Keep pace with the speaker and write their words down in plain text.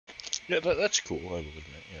Yeah, that's cool, I will admit,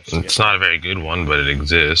 yes. It's not a very good one, but it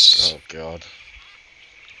exists. Oh, God.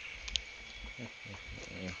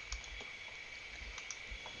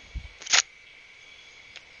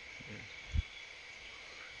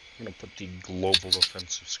 I'm gonna put the global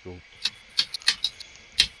offensive scope.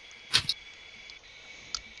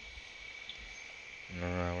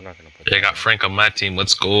 No, we're not gonna put that. I got Frank on my team.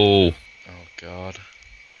 Let's go. Oh, God.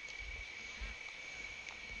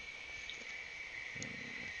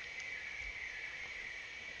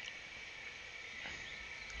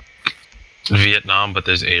 Vietnam, but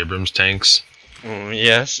there's Abrams tanks.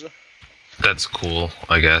 Yes. That's cool,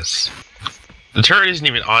 I guess. The turret isn't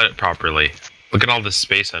even on it properly. Look at all this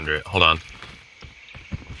space under it. Hold on.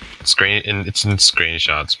 It's in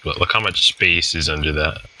screenshots, but look how much space is under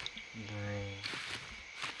that. Bro.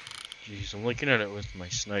 Jeez, I'm looking at it with my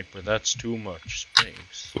sniper. That's too much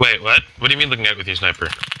space. Wait, what? What do you mean looking at it with your sniper?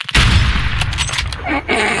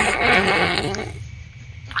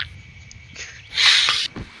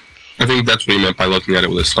 I think that's what he meant by looking at it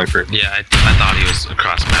with a sniper. Yeah, I thought he was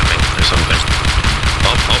cross mapping or something.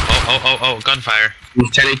 Oh, gunfire.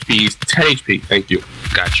 10 HP, 10 HP, thank you.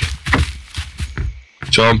 Got you.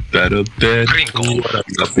 Jump out of bed. Crinkle. I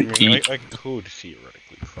could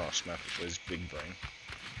theoretically cross-map if I was big brain.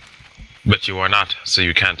 But you are not, so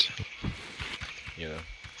you can't. Yeah.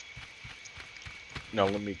 Now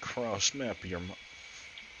let me cross-map your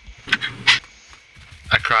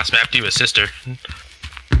I cross mapped you a sister.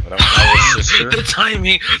 But I'm a sister. The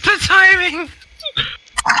timing! The timing!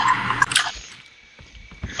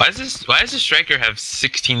 Why does this striker have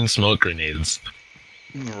 16 smoke grenades?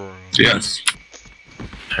 Yes.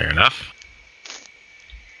 Fair enough.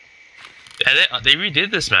 Yeah, they redid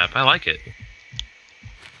this map. I like it.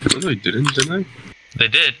 No, they didn't they? They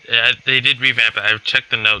did. They did revamp it. I checked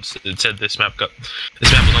the notes. It said this map was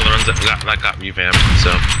one of the runs that got revamped.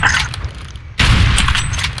 So.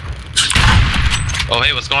 Oh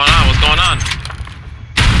hey, what's going on? What's going on?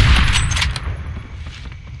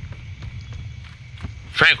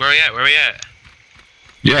 Frank, where are we at? Where are we at?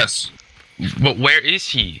 Yes. But where is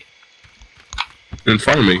he? In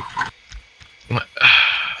front of me.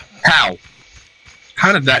 How?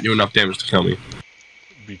 How did that do enough damage to kill me?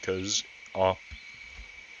 Because,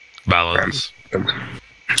 Balance.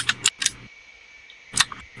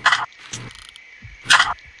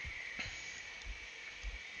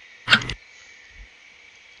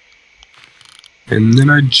 And then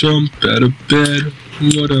I jump out of bed.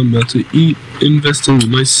 What I'm about to eat, investing in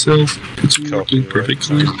myself. It's working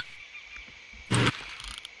perfectly. I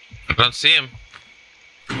don't see him.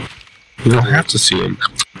 You don't have to see him.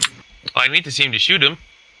 I need to see him to shoot him.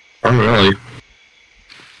 Oh, really?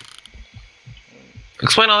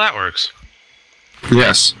 Explain how that works.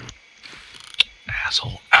 Yes.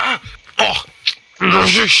 Asshole. Ah! Oh!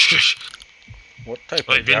 what type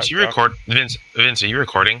Wait, of Vince, Vince, are you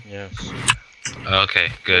recording? Yes.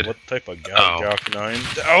 Okay, good. What type of Gok 9?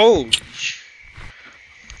 Oh!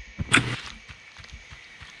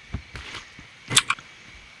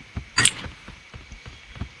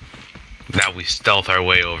 Now we stealth our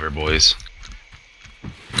way over, boys.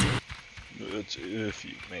 That's if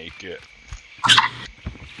you make it.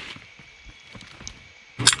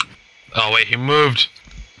 Oh wait, he moved.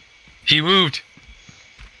 He moved.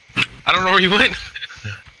 I don't know where he went.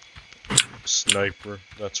 Sniper,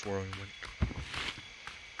 that's where I went.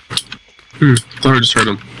 Thought I just heard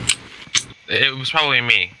him. It was probably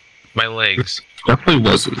me. My legs. Definitely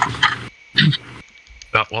wasn't.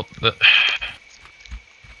 Oh, well,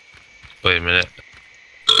 wait a minute.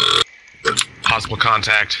 Possible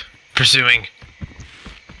contact. Pursuing.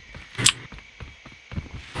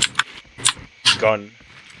 Gun.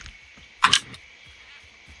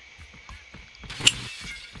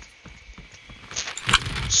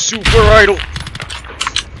 Super idle.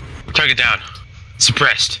 Target down.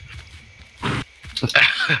 Suppressed.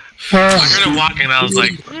 I heard him walking and I was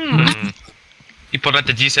like, He pulled out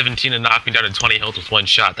the G17 and knocked me down to 20 health with one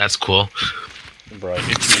shot. That's cool. Bro, I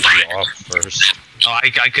hit you off first. Oh,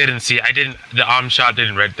 I couldn't see. The op shot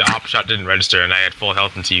didn't register, and I had full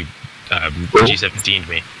health until you G17'd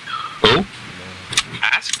me. Who?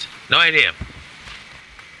 Asked? No idea.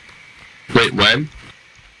 Wait, when?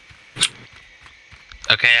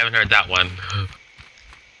 Okay, I haven't heard that one.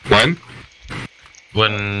 When?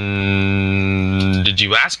 When did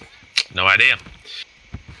you ask? No idea.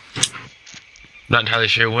 Not entirely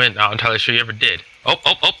sure when. Not entirely sure you ever did. Oh,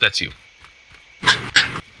 that's you.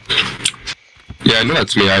 Yeah, I know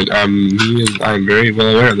that's me. I'm very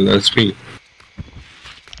well aware that that's me.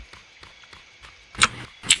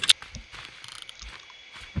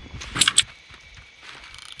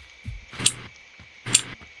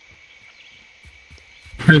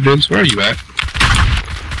 Hey Vince, where are you at?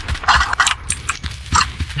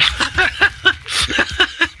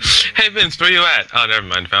 Hey Vince, where you at? Oh, never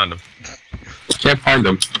mind, found him. Can't find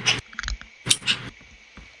him.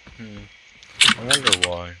 I wonder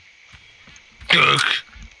why.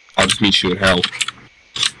 I'll just meet you in hell.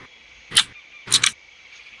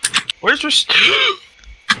 Where's your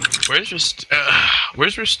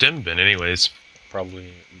where's your stem been, anyways?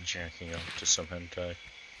 Probably jacking up to some hentai.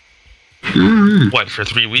 What, for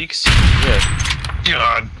 3 weeks? Yeah,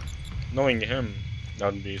 God. knowing him,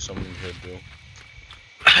 that would be something he'd do.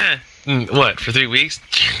 What, for 3 weeks?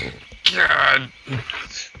 God.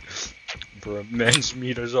 Bro, man's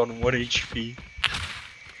meters on 1 HP.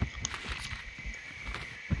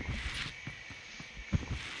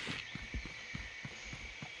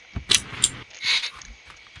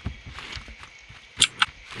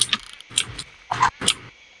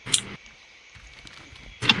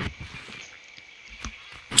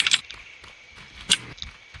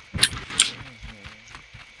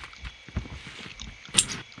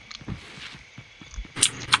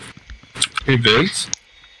 Hey Vince,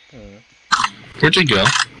 where'd you go?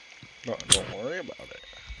 No, don't worry about it.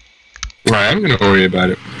 Right, I'm gonna worry about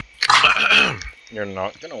it. You're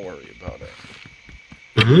not gonna worry about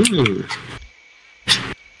it.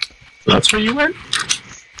 That's where you went?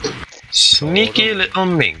 Sneaky little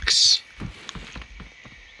minx.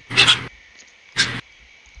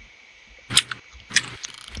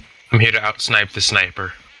 I'm here to outsnipe the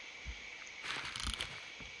sniper.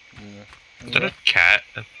 Is that a cat?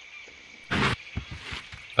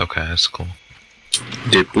 Okay, that's cool.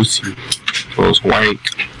 De pussy. Those wank.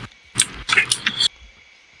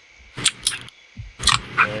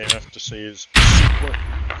 I have to say is super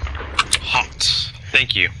Hot.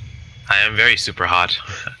 Thank you. I am very super hot.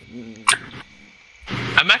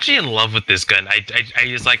 I'm actually in love with this gun. I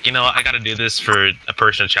was like, you know, I gotta do this for a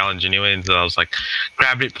personal challenge anyway, and so I was like,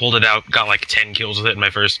 grabbed it, pulled it out, got like 10 kills with it in my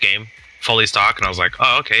first game. Fully stock, and I was like,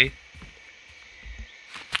 oh, okay.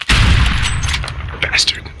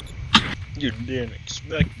 Bastard. You didn't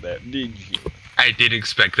expect that, did you? I did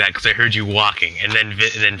expect that because I heard you walking, and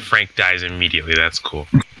then Frank dies immediately. That's cool.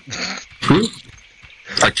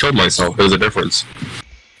 I killed myself. There's a difference.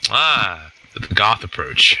 Ah, the goth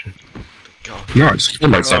approach. God. No, I just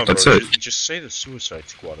killed myself. No, That's bro, it. Just say the Suicide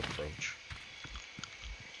Squad approach.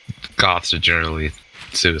 Goths are generally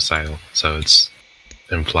suicidal, so it's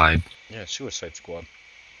implied. Yeah, Suicide Squad.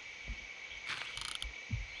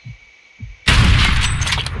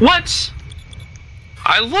 What?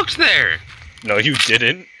 I looked there! No, you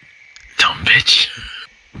didn't. Dumb bitch.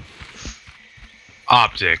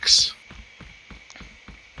 Optics.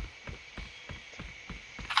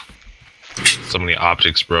 So many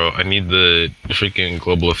optics, bro. I need the freaking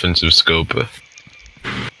global offensive scope. But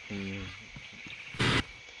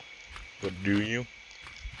do you?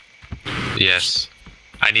 Yes.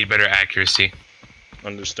 I need better accuracy.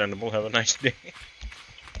 Understandable. Have a nice day.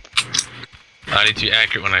 I need to be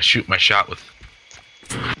accurate when I shoot my shot with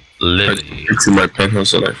Lily. It's in my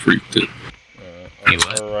penthouse and I freaked it.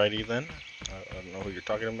 Alrighty then. I don't know who you're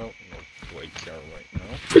talking about. No, do I care right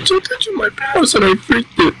now? It's in my penthouse and I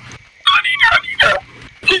freaked it.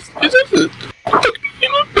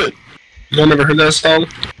 Y'all never heard that song?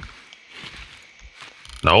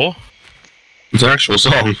 No? It's an actual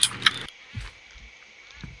song.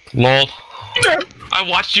 Lol. I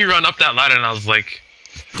watched you run up that ladder and I was like...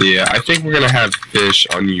 Yeah, I think we're gonna have Fish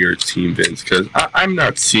on your team, Vince, because I'm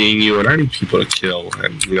not seeing you and I need people to kill.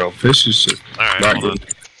 And, you know, Fish is just Alright, not hold on.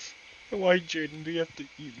 good. Why, Jaden, do you have to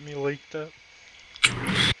eat me like that?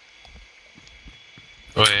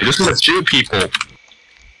 We're Wait. just gonna shoot people.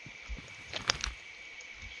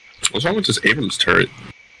 What's wrong with this Abrams turret?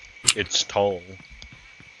 It's tall.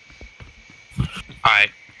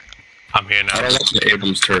 Alright. I'm here I now. don't like the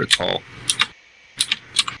Abrams turret tall.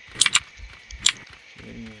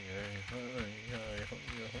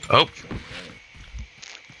 Oh.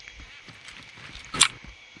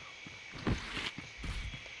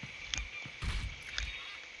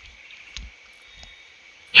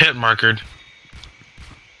 Hit markered.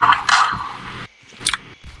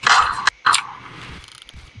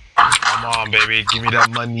 Come on, baby. Give me that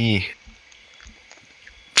money.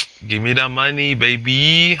 Give me that money,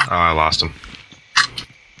 baby. Oh, I lost him.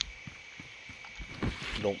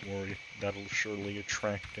 Don't worry, that'll surely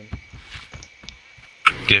attract him.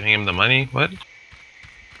 Giving him the money? What?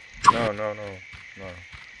 No.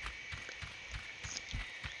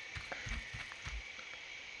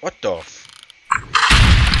 What the f-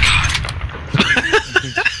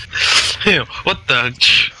 Ew, what the?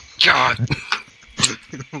 God.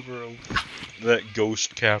 Bro. That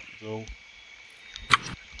ghost cap, though.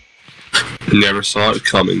 Never saw it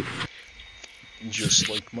coming. Just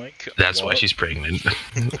like Mike. That's why she's pregnant.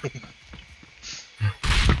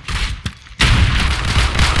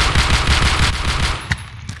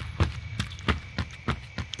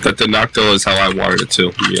 That the noctil is how I wanted it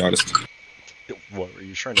to be honest. What, were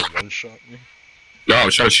you trying to one-shot me? No, I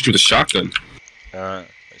was trying to shoot you with a shotgun. I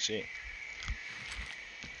see.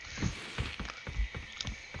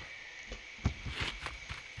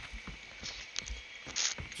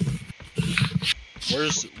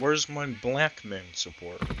 Where's my black man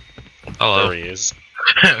support? Hello. There he is.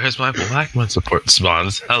 Where's my black man support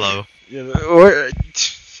spawns? Hello. Yeah,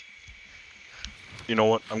 you know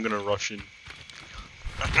what? I'm gonna rush in.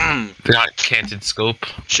 Got canted scope.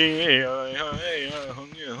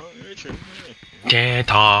 街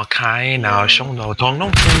头开闹，胸口痛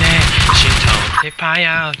痛之内，心头的怕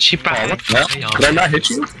要七八。 Oh, what the hell? Did I not hit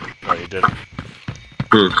you? Oh, you did.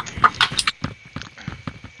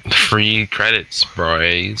 Free credits,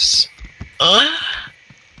 boys.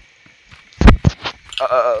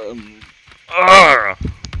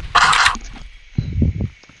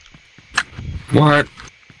 What?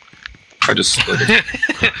 I just split it.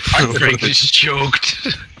 Frank just choked.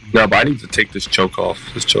 No, but I need to take this choke off.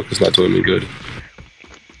 This choke is not doing me good.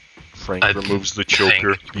 Frank removes the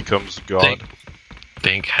choker, becomes God.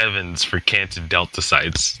 Thank heavens for canted delta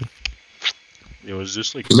sites. Yo, is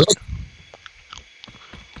this like...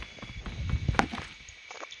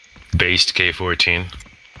 Based K-14.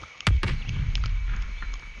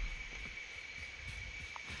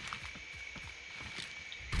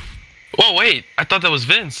 Whoa, wait! I thought that was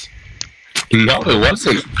Vince. No, it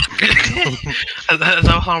wasn't. As I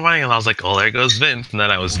was running, and I was like, "Oh, there goes Vince," and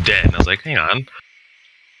then I was dead. And I was like, "Hang on."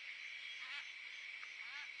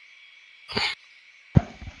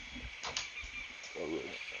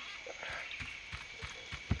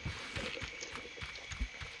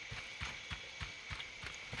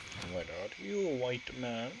 What are you, white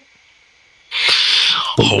man?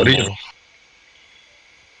 What are you?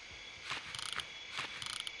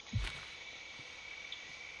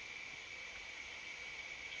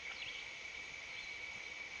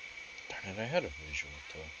 Darn it, I had a visual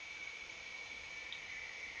too.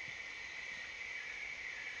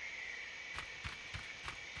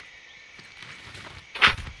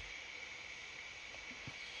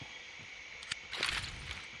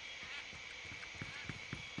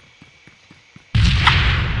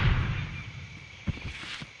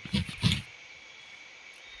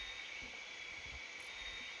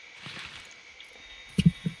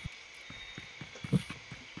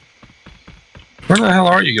 Where the hell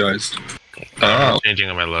are you guys? I'm changing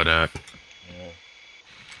on my loadout. Yeah.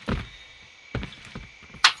 I'm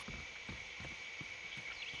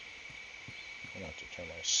gonna have to turn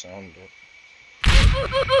my sound up.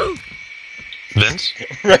 Vince?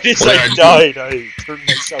 Right as I died, I turned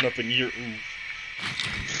my sound up and you're...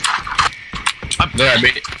 There, I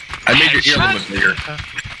made your ear a little bit bigger.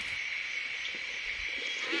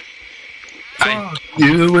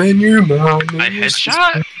 You and your mom. I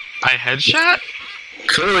headshot? I headshot?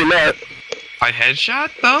 Clearly not. I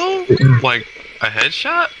headshot though? Like a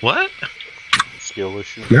headshot? What? Skill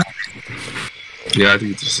issue? Yeah. Yeah, I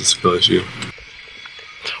think it's just a skill issue.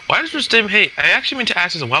 Why does your stim hate? I actually meant to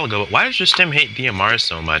ask this a while ago, but why does your stim hate DMRs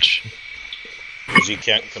so much? Because he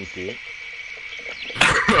can't compete.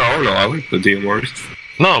 I don't know. I like the DMRs.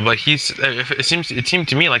 No, but it seemed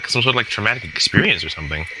to me like some sort of like traumatic experience or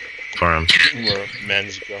something for him. Where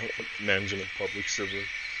man's in a public server,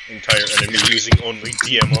 entire enemy using only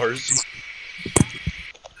DMRs.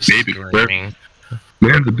 Baby, Screaming.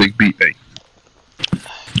 man, the big beat. Hey.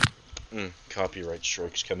 Copyright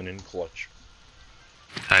strikes coming in clutch.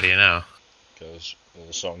 How do you know? Because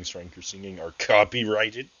the songs Frank are singing are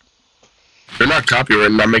copyrighted. They're not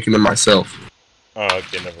copyrighted. I'm making them myself. Oh,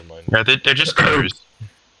 okay, never mind. Yeah, they're just covers.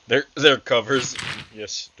 They're covers.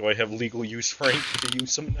 Yes. Do I have legal use, Frank, to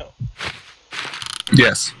use them now?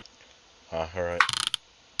 Yes. Alright.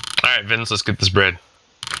 Alright, Vince, let's get this bread.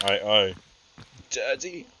 Aye.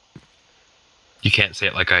 Daddy. You can't say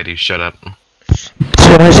it like I do, shut up.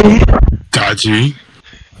 Dodgy.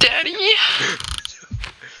 Daddy!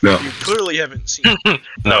 No. You clearly haven't seen.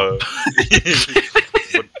 No.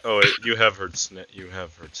 But, oh wait, you have heard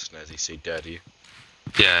Snazzy say "daddy."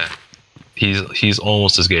 Yeah. He's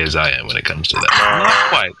almost as gay as I am when it comes to that. Not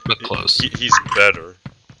quite, but close. He's better.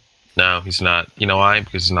 No, he's not. You know why?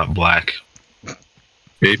 Because he's not black.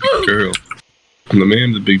 Baby girl. I'm the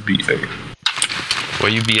man with the big beat. Hey.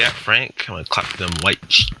 Where you be at, Frank? I'm gonna clap them white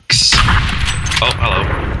cheeks. Oh, hello.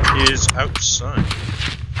 He is outside.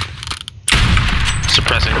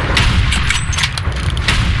 Suppressing.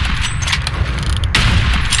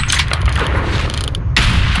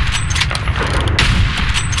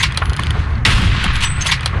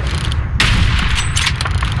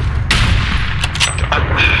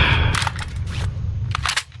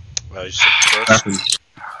 I suppressed.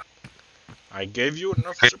 I gave you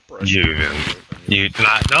enough suppression.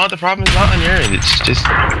 No, the problem is not on your end. It's just.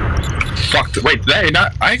 Fuck. Wait,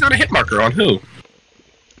 I got a hit marker on who?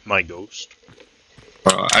 My ghost.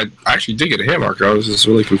 I actually did get a hit marker. I was just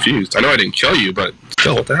really confused. I know I didn't kill you, but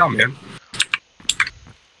still, what the hell, man?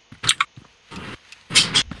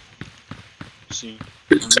 See,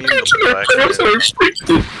 me and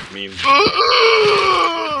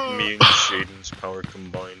Shaden's power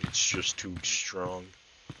combined, it's just too strong.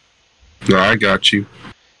 No, I got you.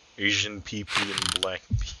 Asian PP and black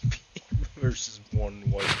PP versus one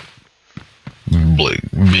white.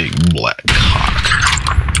 Big black cock.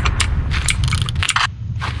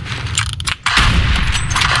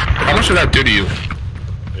 How much did that do to you?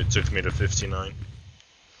 It took me to 59.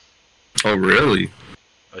 Oh, really?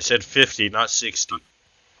 I said 50, not 60.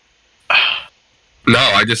 No,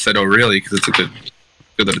 I just said, oh, really? Because it's good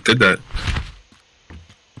that it did that.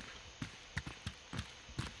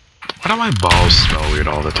 Why do my balls smell weird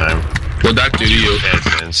all the time? What'd that do to you?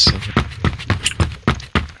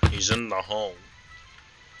 He's in the home.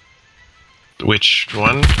 Which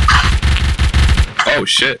one? Oh,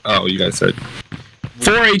 shit. Oh, you guys said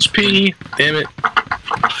 4 HP. Damn it.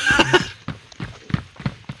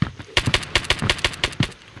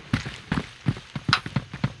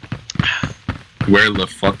 Where the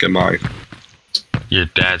fuck am I? Your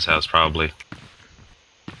dad's house, probably.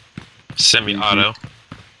 Semi-auto.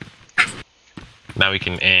 Now we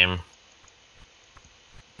can aim.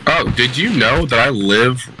 Oh, did you know that I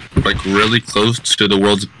live, like, really close to the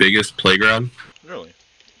world's biggest playground? Really?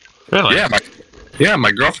 Really? Yeah,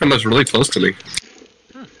 my girlfriend lives really close to me.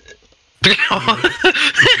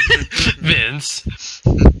 Vince.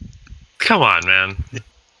 Come on, man.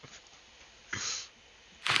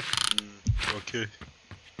 Okay.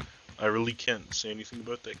 I really can't say anything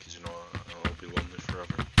about that because, you know, I'll be lonely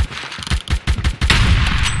forever.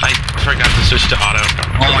 I forgot to switch to auto.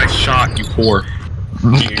 Oh, I shot you, poor.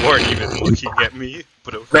 You weren't even looking at me,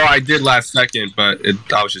 but okay. No, I did last second, but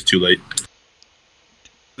I was just too late.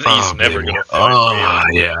 He's never gonna find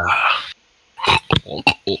me. Yeah.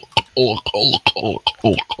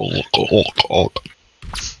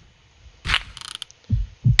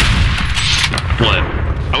 What?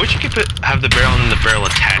 I wish you could have the barrel and the barrel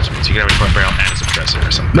attachment, so you could have a barrel and a suppressor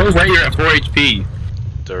or something. No, right here at 4 HP.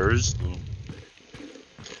 There's...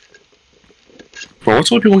 Bro,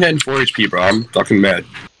 what's with people getting 4 HP, bro? I'm fucking mad.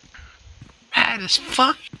 Mad as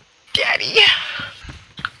fuck, daddy.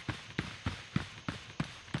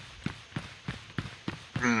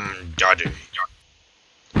 Daddy.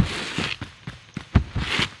 Come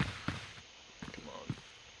on.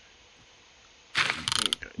 I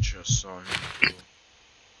think I just saw him.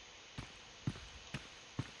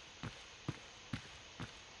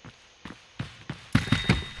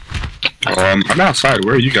 I'm outside.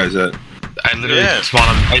 Where are you guys at? I literally spawned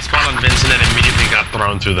on Vince and then immediately got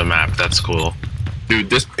thrown through the map. That's cool. Dude,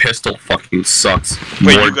 this pistol fucking sucks.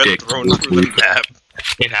 Wait, More you got dick. thrown through the map?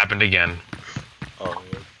 It happened again. Oh,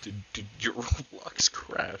 did your roblox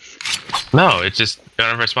crash? No, it just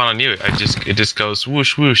whenever I spawn on you, it just goes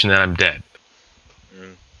whoosh whoosh and then I'm dead.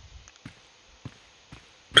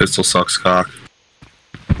 Pistol sucks cock.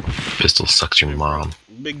 Pistol sucks your mom.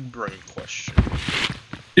 Big brain question.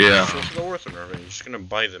 Yeah. So it's not worth it, Irving. You're just gonna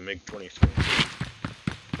buy the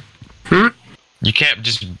MiG-23. You can't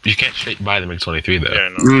straight buy the MiG-23 though. Yeah,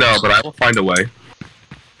 no. No, but I will find a way.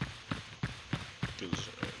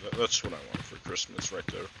 That's what I want for Christmas, right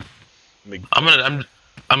there. I'm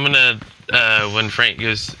gonna when Frank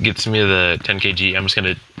gets me the 10kg, I'm just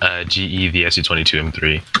gonna GE the SU-22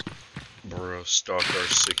 M3. Bro, stock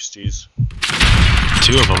R60s.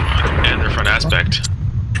 2 of them, and their front aspect.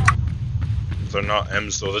 They're not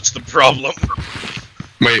M's though. That's the problem.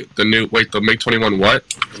 Wait, the MiG-21 what?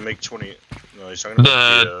 The MiG-20. No, he's talking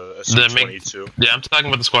about the SU-22. Yeah, I'm talking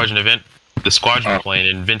about the Squadron event. The Squadron plane,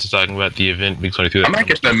 and Vince is talking about the event MiG-22. I might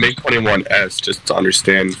get the MiG-21S just to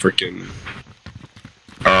understand freaking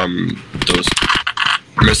those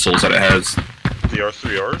missiles that it has. The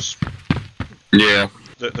R3Rs? Yeah.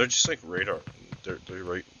 They're just like radar. They're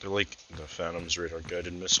like the Phantom's radar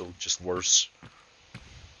guided missile, just worse.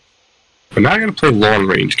 But now I gotta play long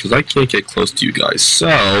range because I can't get close to you guys.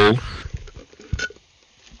 So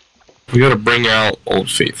we gotta bring out Old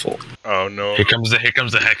Faithful. Oh no! Here comes the heck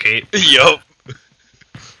 8. Yup.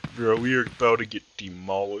 Bro, we are about to get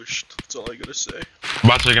demolished. That's all I gotta say.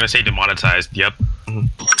 I'm actually gonna say demonetized. Yep. I'm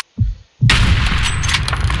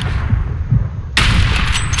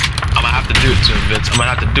gonna have to do it to him, Vince. I'm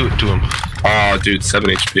gonna have to do it to him. Oh, dude, 7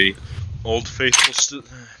 HP. Old Faithful still.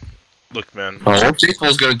 Look, man. Oh, Old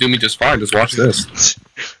Faithful's gonna do me just fine. Just watch this.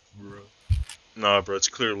 Nah, bro, it's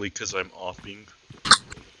clearly because I'm offing.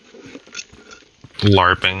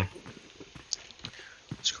 LARPing.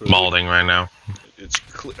 It's clearly, Malding right now. It's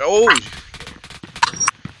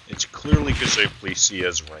It's clearly because I play C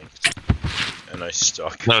as ranked. And I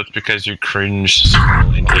suck. No, it's because you cringe school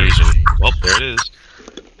and Asian. Well, there it is.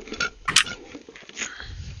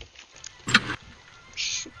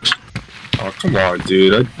 Oh, come on,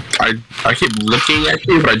 dude. I keep looking at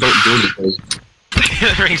you, but I don't do anything.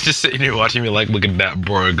 Ring's just sitting here watching me like, look at that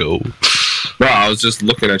bro go. No, I was just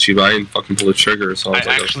looking at you, but I didn't fucking pull the trigger, so I was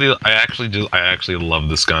I actually love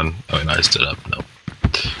this gun. Oh, and I stood up. No.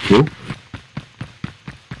 Who?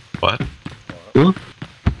 What? Who?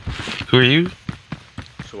 Who are you?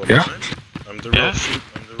 So what Yeah. I'm the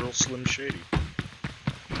real Slim Shady.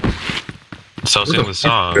 So sing the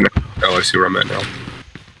song. Oh, I see where I'm at now.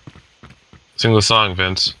 Sing the song,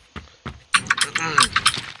 Vince.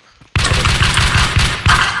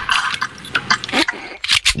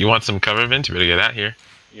 You want some cover, Vince? You better get out here.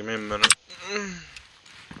 Give me a minute.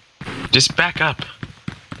 Just back up.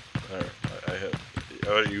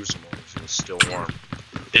 I would use him while he's still warm.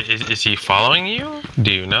 Is he following you?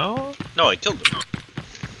 Do you know? No, I killed him.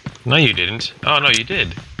 No, you didn't. Oh, no, you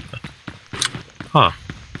did. Huh.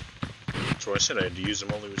 That's why I said I had to use him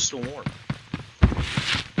while he was still warm.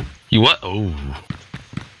 You what? Oh.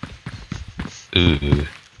 Ooh.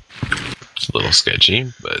 It's a little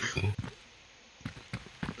sketchy, but...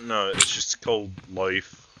 No, it's just called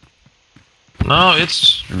life. No,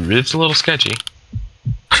 it's a little sketchy.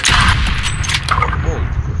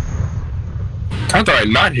 How did I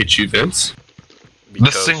not hit you, Vince?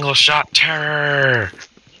 The single shot terror!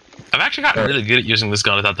 I've actually gotten really good at using this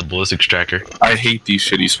gun without the ballistics tracker. I hate these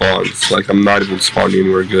shitty spawns. Like, I'm not even spawning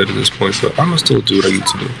anywhere good at this point, so I'm gonna still do what I need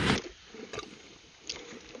to do.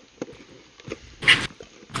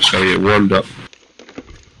 Just gotta get warmed up.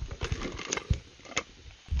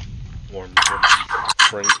 Warmed up.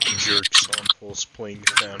 Frank jerks on whilst playing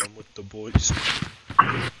Phantom with the boys.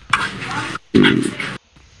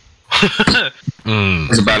 I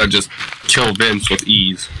was about to just kill Vince with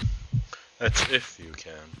ease. That's if you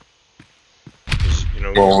can. 'Cause, you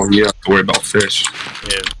know, Well, you have to worry about fish.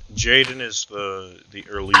 yeah, Jaden is the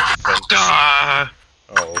early defense.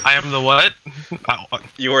 Oh, I am the what?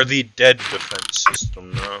 you are the dead defense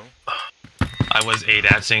system now. I was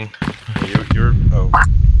ADATsing. You're oh.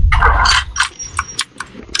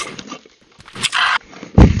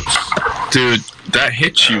 Dude, that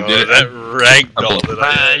hit you, did it? That ragdoll that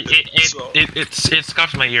I had. It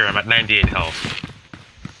scuffed my ear. I'm at 98 health.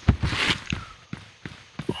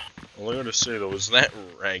 All I gotta say though was that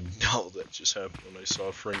ragdoll that just happened when I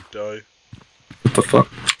saw Frank die. What the fuck?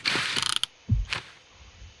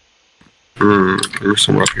 You're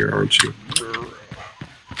somewhere up here, aren't you?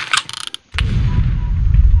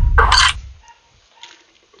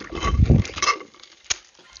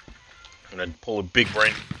 And I'd pull a big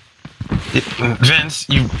brain. Vince,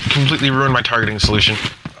 you completely ruined my targeting solution.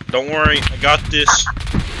 Don't worry, I got this.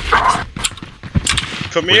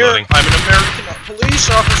 Come Reloading. here, I'm an American police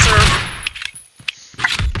officer.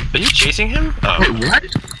 Are you chasing him? Oh. Wait, what?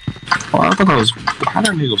 Oh, I thought that was... How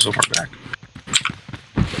did I go so far back?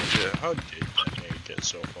 Yeah, how did that nigga get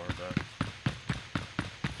so far back?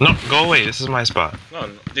 No, go away. This is my spot. No,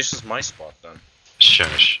 this is my spot then.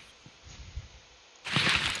 Shush.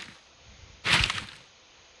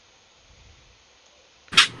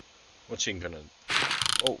 What's he gonna...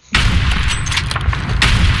 Oh.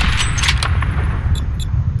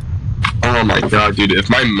 Oh my god, dude, if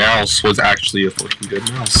my mouse was actually a fucking good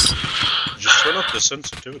mouse. Just turn up the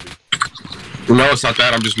sensitivity. No, it's not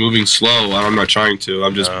that, I'm just moving slow. I'm not trying to,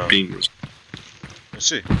 I'm just being... Let's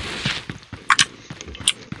see.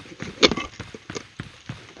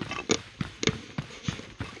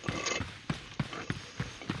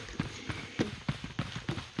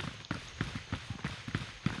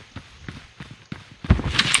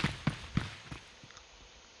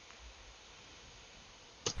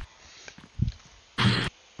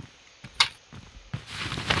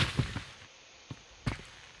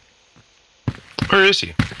 Where is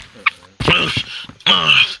he? Oh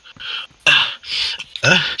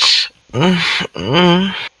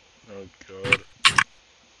god.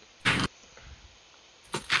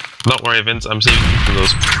 Don't worry, Vince. I'm saving you for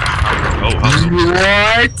those. Oh,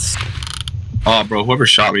 What? Oh, bro, whoever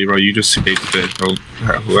shot me, bro, you just saved it, bro.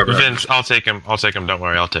 Whoever. Vince, I'll take him. I'll take him. Don't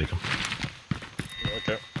worry, I'll take him.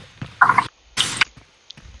 Okay.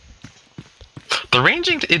 The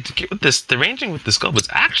ranging with the scope is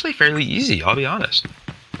actually fairly easy. I'll be honest.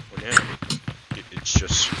 Well, yeah. It's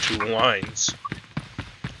just 2 lines.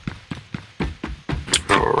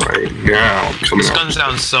 Alright. Alright, now coming This up. gun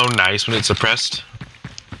sounds so nice when it's suppressed.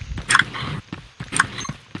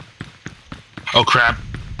 Oh crap.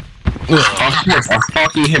 Of course, a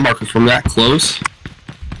fucking hit marker from that close.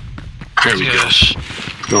 There we Dish.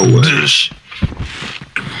 go. No way. Dish.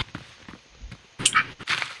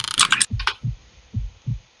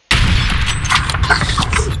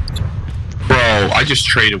 Bro, I just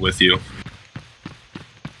traded with you.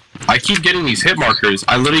 I keep getting these hit markers.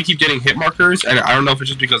 I literally keep getting hit markers, and I don't know if it's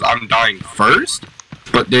just because I'm dying first,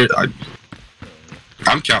 but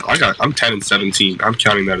I'm 10 and 17. I'm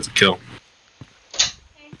counting that as a kill.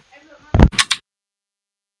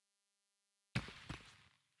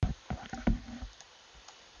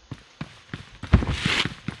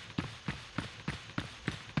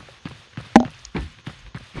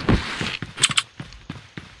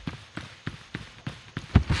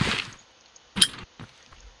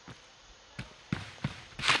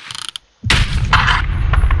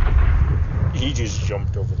 He just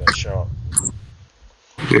jumped over that shot.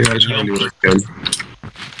 Yeah, I try to do what I can.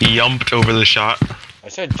 He yumped over the shot. I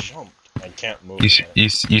said jumped. I can't move. You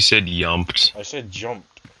said yumped. I said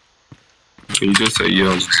jumped. You just say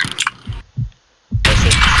yo. I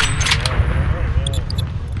said.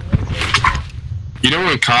 You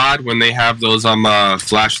know in COD when they have those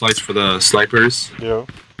flashlights for the snipers? Yeah.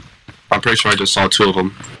 I'm pretty sure I just saw 2 of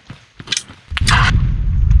them.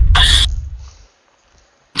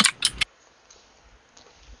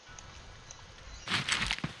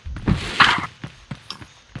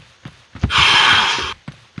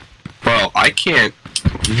 Bro, I can't.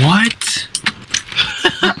 What?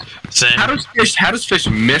 Same. How does fish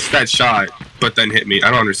miss that shot but then hit me? I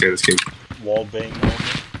don't understand this game. Wall bang moment.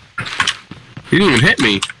 He didn't even hit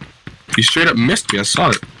me. He straight up missed me. I saw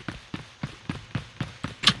it.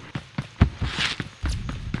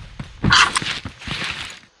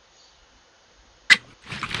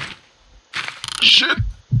 Shit.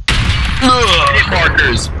 Hit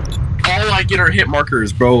markers. All I get are hit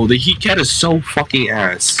markers, bro. The heat cat is so fucking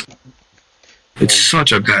ass. It's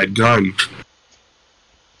such a bad gun.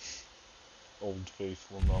 Old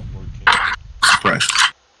faithful not working. Press.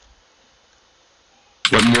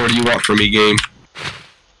 What more do you want from me, game?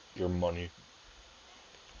 Your money.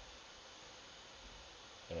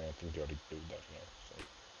 And I think you already did that now.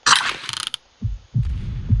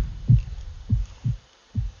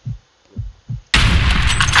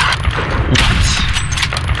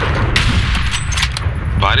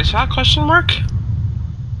 What? Body shot? Question mark?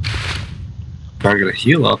 Now I gotta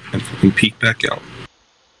heal up and fucking peek back out.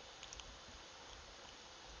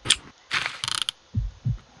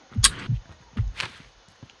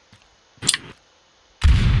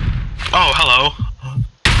 Oh, hello.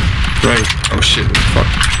 Right. Oh shit. Fuck.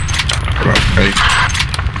 Right.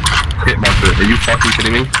 Hit marker. Are you fucking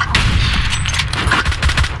kidding me?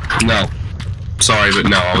 No. Sorry, but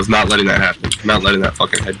no. I was not letting that happen. Not letting that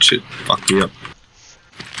fucking head shit fuck me up.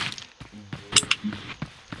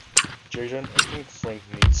 Jason, I think Frank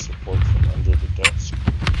needs support from under the desk.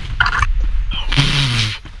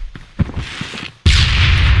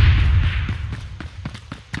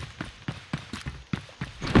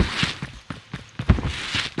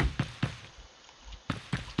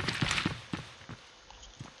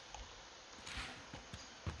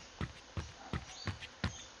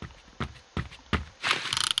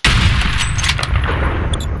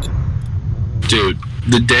 Dude,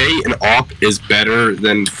 the day an op is better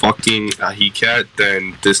than fucking a heat cat,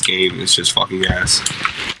 then this game is just fucking ass.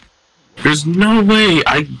 There's no way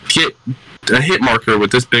I get a hit marker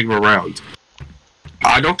with this big of a round.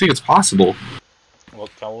 I don't think it's possible. What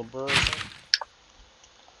caliber is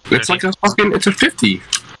it? It's like a fucking, it's a 50.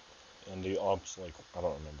 And the ops, like, I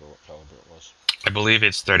don't remember what caliber it was. I believe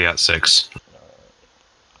it's 30-06.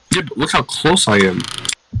 Yeah, but look how close I am.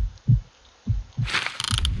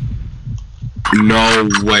 No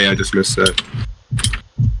way I just missed that.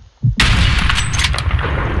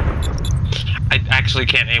 I actually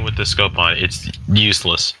can't aim with the scope on. It's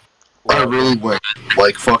useless. I really went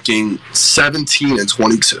like fucking 17 and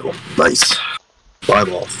 22. Nice.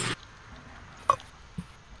 5 off.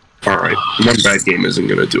 Alright, one bad game isn't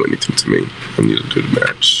gonna do anything to me. I need a good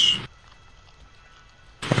match.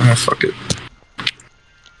 Ah, fuck it.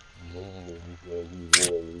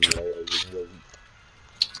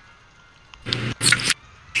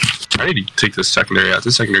 I need to take this secondary out.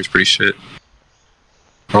 This secondary's pretty shit.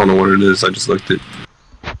 I don't know what it is, I just looked it.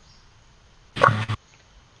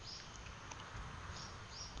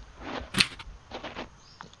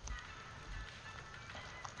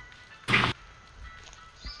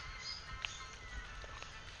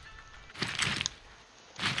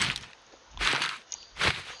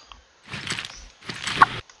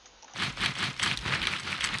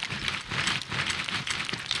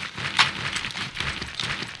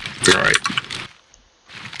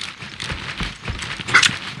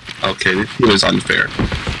 Okay, this is unfair.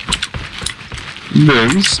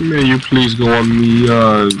 Vince, may you please go on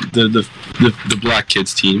the black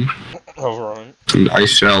kids team, Alright. and I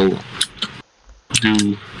shall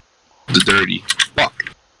do the dirty. Fuck.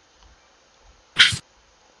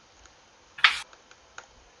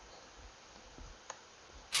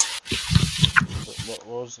 What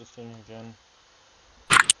was the thing again?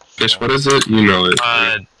 Fish, what is it? You know it.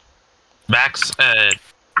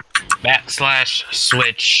 Backslash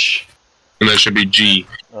switch. And that should be G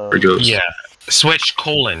for ghost. Yeah. Switch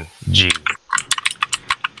colon G.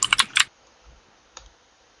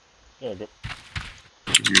 Yeah, go.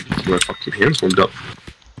 My fucking hands warmed up.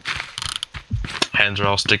 Hands are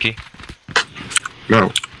all sticky.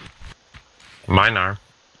 No. Mine are.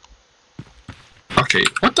 Okay,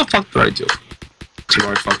 what the fuck did I do? To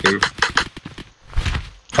my fucking...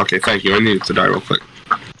 Okay, thank you. I needed to die real quick.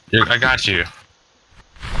 I got you.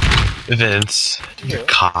 Vince, your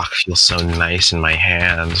cock feels so nice in my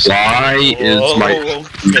hands. Why is my...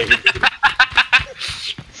 Okay.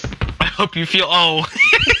 I hope you feel... Oh.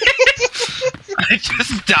 I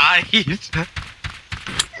just died.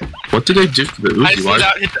 What did I do to the Uzi?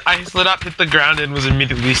 I slid out, hit the ground, and was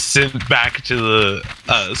immediately sent back to the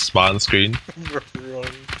spawn screen.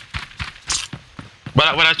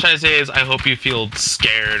 But what I was trying to say is, I hope you feel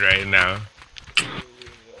scared right now.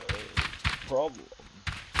 Problem.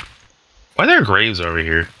 Why are there graves over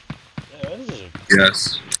here? Yeah, that is a...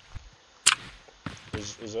 Yes.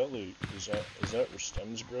 Is that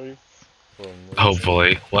Rustem's grave?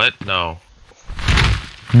 Hopefully. What? No.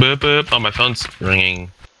 Boop boop. Oh, my phone's ringing.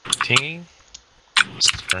 Tinging? It's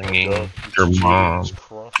ringing. Oh, Your mom.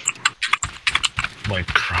 Crushed. My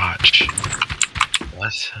crotch.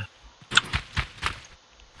 What?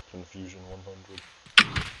 Confusion 100.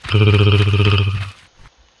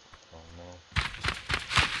 Oh no.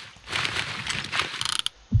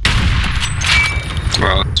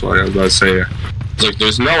 Well, that's what I was about to say. Like,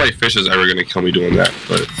 there's no way Fish is ever gonna kill me doing that,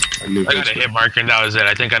 but I knew. I got a hit marker and that was it.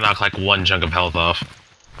 I think I knocked like one chunk of health off.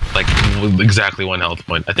 Like, exactly one health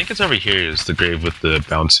point. I think it's over here is the grave with the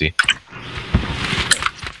bouncy.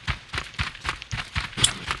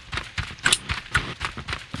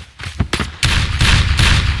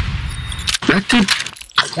 That did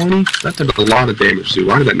 20? That did a lot of damage, dude.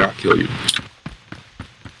 Why did that not kill you?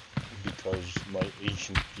 Because my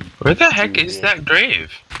ancient people... Where the heck is that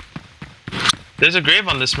grave? There's a grave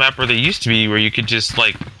on this map where there used to be where you could just,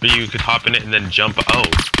 like, where you could hop in it and then jump. Oh.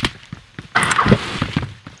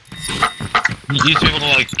 You used to be able to,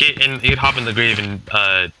 like, get in, you'd hop in the grave and,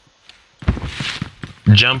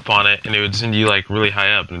 jump on it, and it would send you, like, really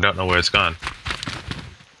high up, and I don't know where it's gone.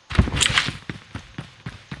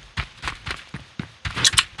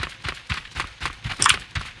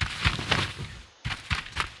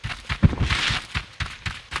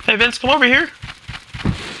 Hey, Vince, come over here.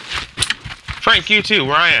 Frank, you too,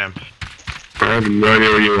 where I am. I have no idea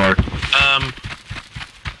where you are.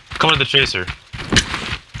 Come to the tracer.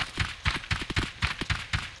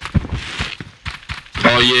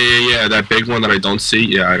 Oh, yeah, that big one that I don't see?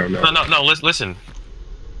 Yeah, I don't know. No, listen.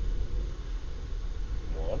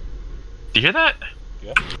 What? Do you hear that?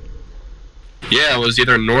 Yeah. Yeah, it was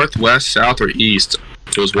either north, west, south, or east.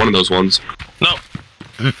 It was one of those ones. No.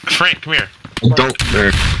 Frank, come here. Don't...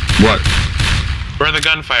 There. What? Where the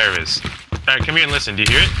gunfire is. Alright, come here and listen. Do you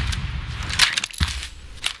hear it?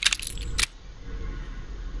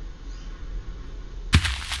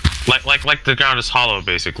 Like the ground is hollow,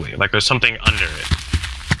 basically. Like there's something under it.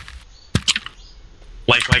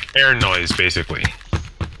 Like air noise, basically.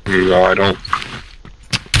 No, I don't.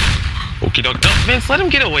 Okie doke. No, Vince, let him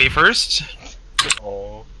get away first.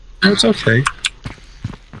 Oh. It's okay.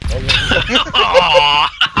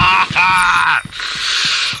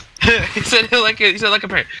 he said like a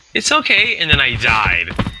prayer. It's okay, and then I died.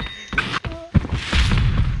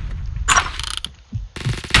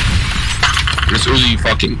 This Uzi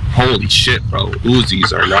fucking... Holy shit, bro.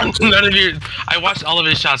 Uzis are not good. None of your... I watched all of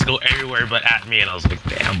his shots go everywhere but at me, and I was like,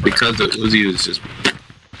 damn, bro. Because the Uzi is just...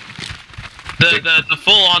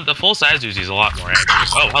 The full size Uzi is a lot more accurate.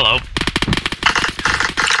 Oh, hello.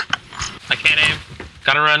 I can't aim.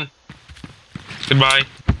 Gotta run. Goodbye.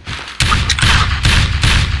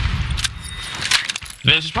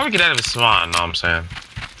 Vince should probably get out of his spawn, know what I'm saying?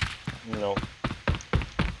 No.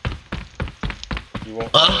 You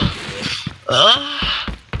won't.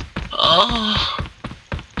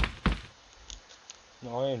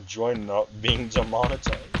 No, I enjoy not being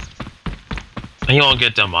demonetized. You won't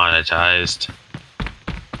get demonetized.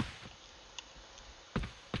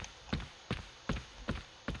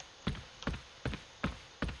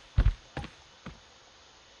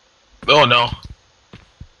 Oh no.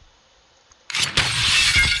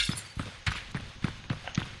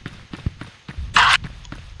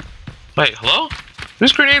 Wait, hello?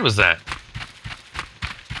 Whose grenade was that?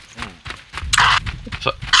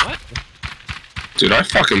 What? Dude, I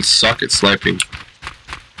fucking suck at sniping.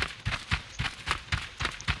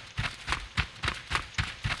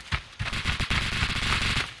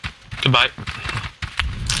 Goodbye.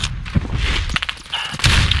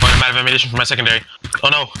 Oh, I'm out of ammunition for my secondary. Oh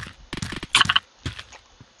no.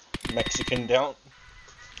 Mexican down.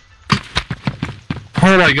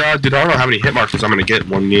 Oh my god, dude, I don't know how many hit markers I'm gonna get in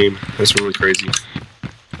one game. That's really crazy.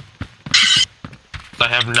 I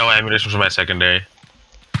have no ammunition for my secondary.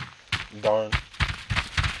 Darn.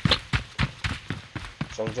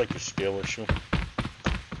 Sounds like a skill issue.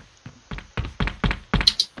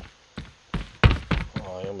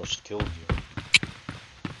 Oh, I almost killed you.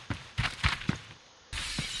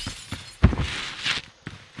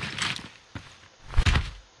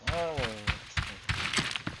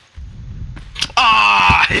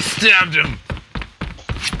 Ah! I stabbed him!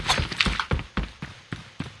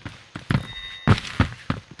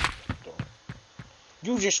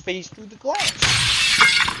 You just phased through the glass.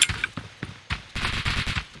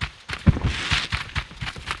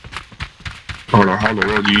 I don't know how in the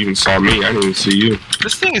world you even saw me. I didn't even see you.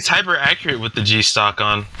 This thing is hyper accurate with the G stock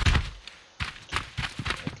on.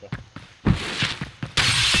 Okay.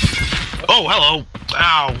 Oh, hello!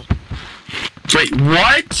 Ow! Wait,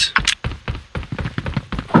 what?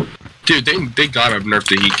 Dude, they gotta have nerfed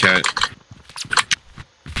the heat cat.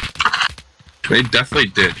 They definitely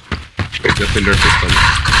did. They definitely nerfed this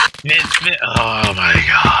thing. Oh my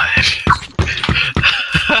god.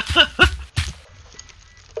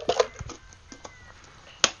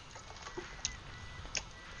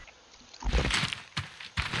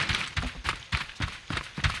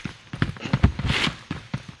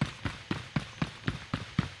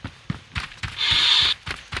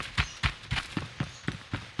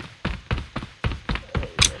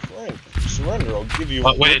 Frank, surrender. I'll give you Oh,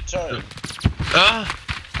 a wait. good time.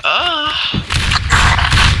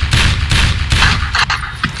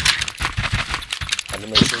 Had to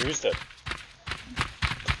make sure he's dead.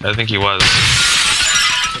 I think he was.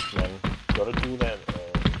 Man, gotta do that.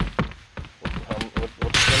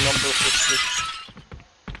 What's the number for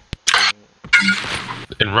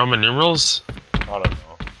 6? In Roman numerals? I don't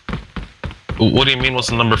know. What do you mean, what's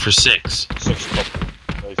the number for 6? 6 couple,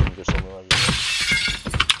 I think, or something like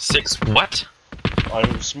that. 6 what?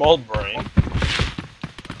 I'm small brain.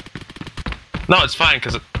 No, it's fine,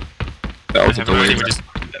 because That was I a have no delay. idea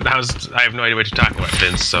I have no idea what you're talking about,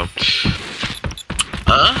 Vince, so...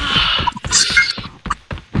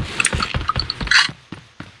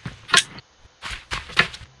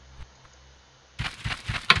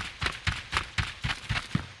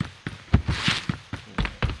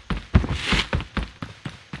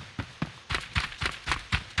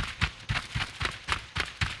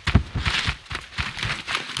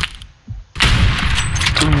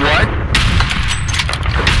 What?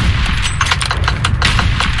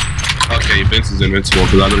 Okay, Vince is invincible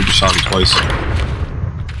because I literally just shot him twice.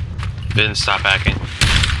 Vince, stop hacking.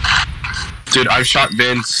 Dude, I've shot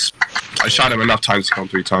Vince. I shot him enough times to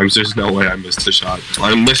count 3 times. There's no way I missed a shot.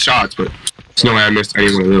 Well, I missed shots, but there's no way I missed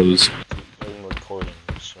any one of those. I'm recording,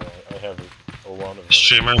 so I have a lot of...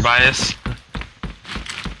 Streamer bias?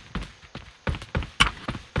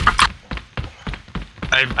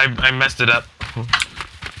 I messed it up.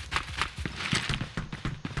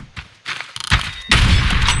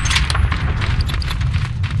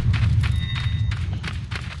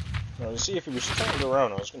 Now, to see if he was turned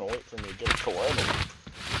around, I was gonna wait for him to get a collateral.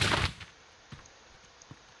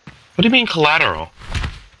 What do you mean collateral?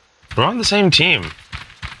 We're on the same team.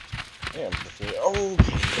 Yeah, but if he... Oh,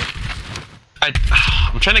 okay.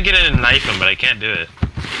 I'm trying to get in and knife him, but I can't do it.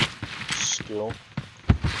 Skill.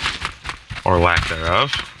 Or lack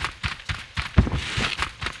thereof.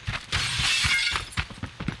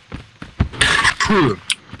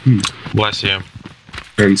 Bless you.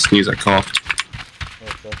 And sneeze, I coughed.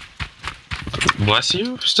 Okay. Bless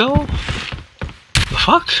you still? The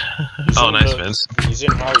fuck? Oh, nice, Vince. He's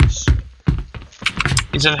in house.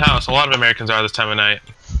 He's in house. A lot of Americans are this time of night.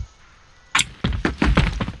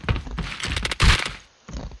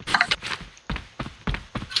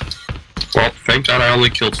 Well, thank God I only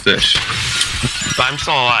killed fish. I'm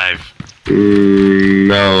still alive.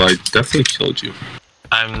 No, I definitely killed you.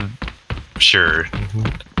 I'm sure.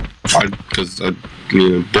 Because I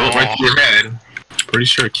mean, a bullet right to your head. Pretty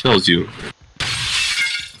sure it kills you.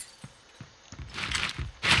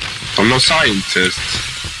 I'm no scientist.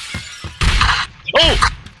 Oh!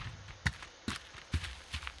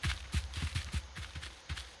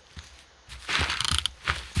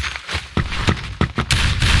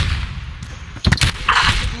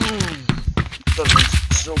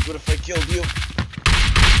 so good if I killed you.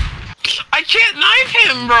 I can't knife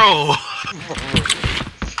him, bro.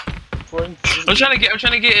 I'm trying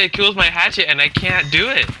to get a kill with my hatchet, and I can't do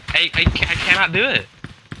it. I cannot do it.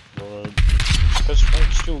 Because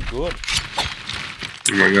Frank's too good.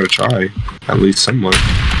 I gotta try, at least somewhat.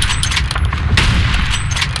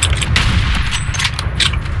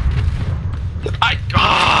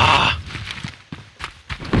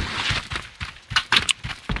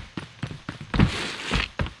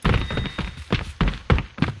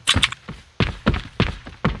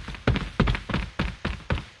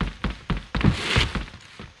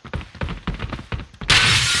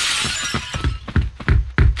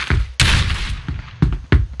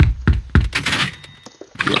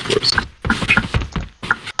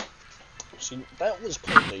 See, that was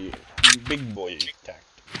part of the big boy tactic.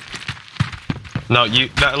 No, you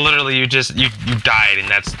died, and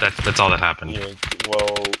that's all that happened. Yeah,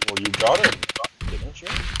 well, you got him, didn't you?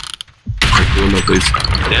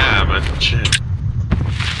 Yeah, but shit.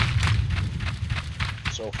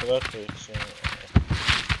 So for that, it's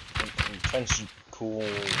intense, cool,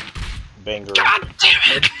 banger. God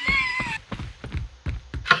damn it!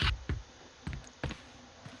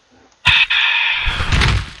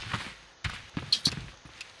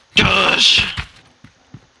 Gosh!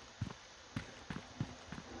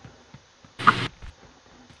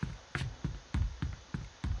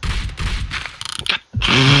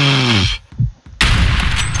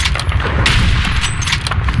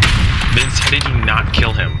 Vince, how did you not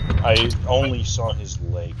kill him? I only saw his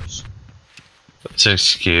legs. It's an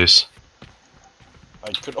excuse.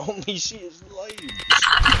 I could only see his legs.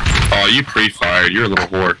 Oh, you pre-fired. You're a little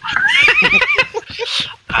whore.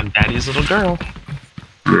 I'm Daddy's little girl.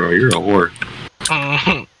 Bro, you're a whore.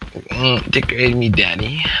 Decorate me,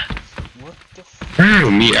 Daddy. What the f-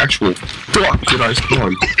 Damn, me actual fuck did I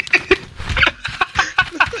spawn?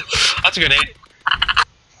 That's a grenade.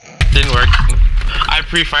 Didn't work. I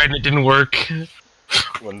pre-fired and it didn't work.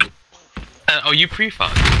 When the Oh, you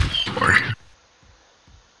pre-fired.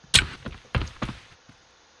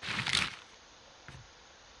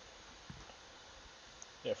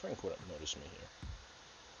 Yeah, Frank would have noticed me here.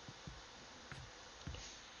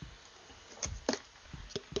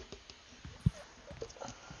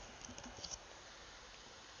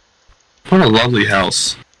 What a lovely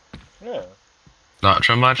house. Yeah. Not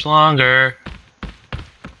for much longer.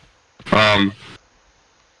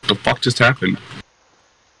 The fuck just happened?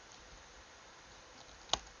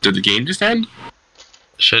 Did the game just end?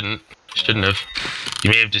 Shouldn't have. You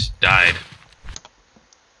may have just died.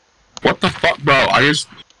 What the fuck, bro? I just...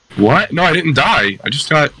 What? No, I didn't die. I just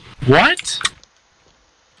got... What?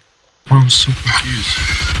 Oh, I'm so confused.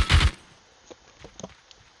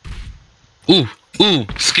 Ooh,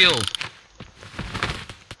 skilled.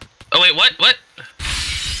 Oh wait, what?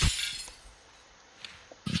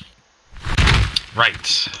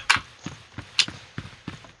 Right.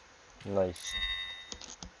 Nice.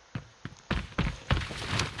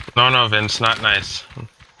 No, Vince, not nice.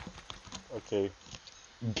 Okay.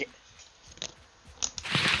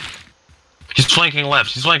 He's flanking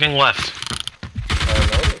left. I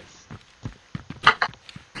know.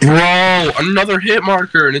 Bro, another hit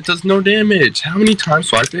marker and it does no damage. How many times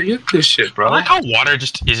do I have to hit this shit, bro? I like how water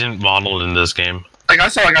just isn't modeled in this game. Like, I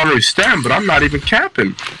said I got really stem, but I'm not even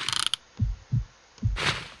capping.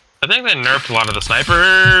 I think they nerfed a lot of the snipers.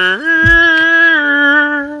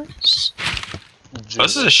 Oh,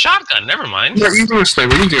 this is a shotgun, never mind. You're not using a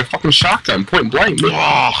sniper, you're using a fucking shotgun, point blank.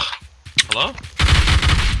 Oh. Hello?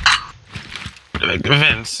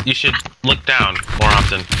 Vince, you should look down more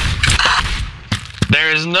often.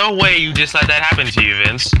 There is no way you just let that happen to you,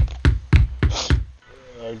 Vince.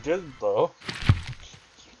 I did, though.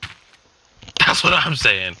 That's what I'm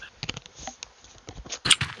saying.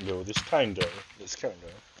 Yo, this kinda.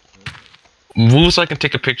 Move so I can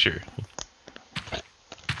take a picture.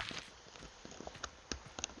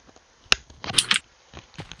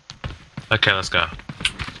 Okay, let's go.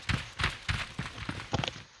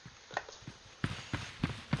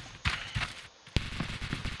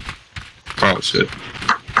 Oh shit.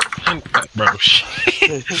 Bro,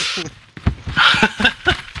 shit.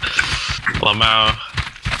 Lamau.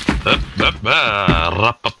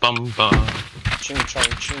 Ching chong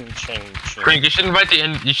ching ching ching. Frank, you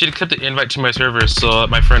should accept the invite to my server so that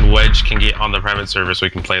my friend Wedge can get on the private server so he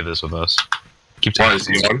can play this with us. Keep Why is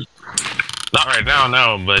he on? Not right now,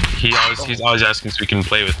 no, but he's always asking so he can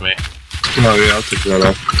play with me. Oh yeah, I'll take that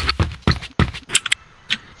off.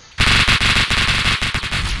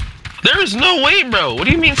 There is no way, bro. What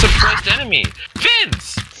do you mean suppressed enemy?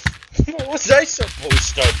 Vince! What was I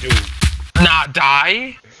supposed to do? Not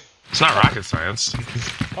die? It's not rocket science.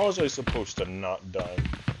 How was I supposed to not die?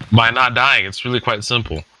 By not dying, it's really quite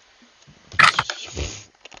simple.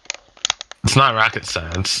 It's not rocket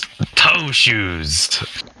science. Toe shoes.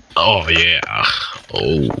 Oh yeah.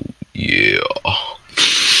 Oh yeah.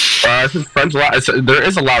 Since friends there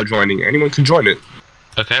is allowed joining. Anyone can join it.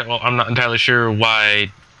 Okay, well, I'm not entirely sure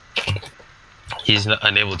why he's not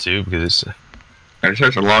unable to, because I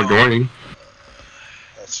just allowed joining.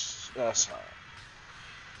 That's not.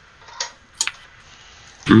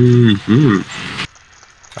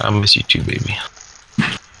 I miss you too, baby.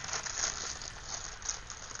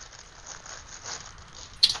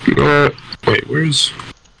 Wait, where's...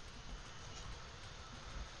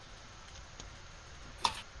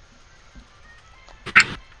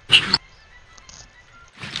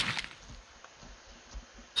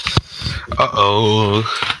 Uh-oh.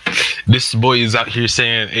 This boy is out here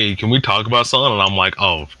saying, hey, can we talk about something? And I'm like,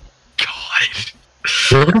 oh, God.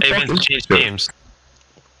 Hey, Vince, change names.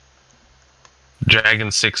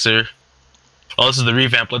 Dragon Sixer. Oh, this is the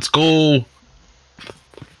revamp. Let's go.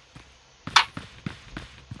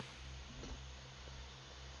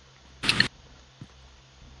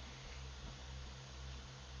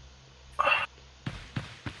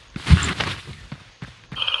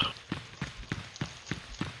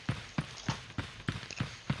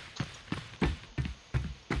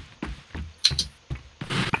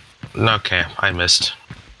 Okay, I missed.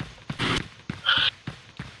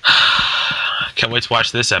 Can't wait to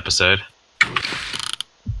watch this episode.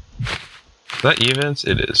 Is that events?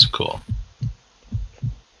 It is. Cool.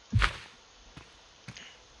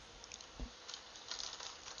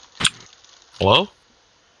 Hello?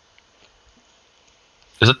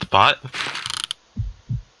 Is it the bot?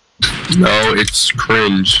 No, it's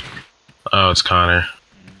cringe. Oh, it's Connor.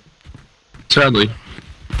 Sadly.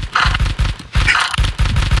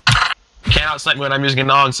 Can't outsnipe me when I'm using an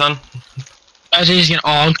AUG, son. I was using an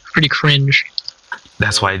AUG. Pretty cringe.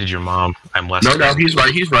 That's why I did your mom. I'm less. No, he's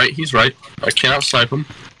right. I can't outsnipe him.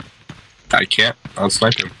 I can't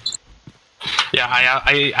outsnipe him. Yeah,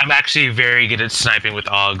 I'm actually very good at sniping with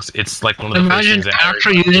AUGs. It's like one of the first Imagine things I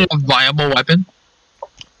actually using a viable weapon.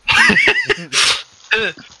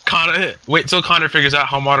 Connor, wait till Connor figures out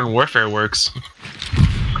how modern warfare works.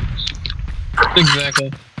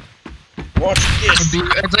 Exactly. Watch this!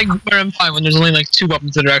 It's like Fire M5 when there's only like 2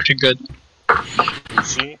 weapons that are actually good. You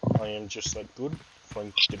see, I am just that good.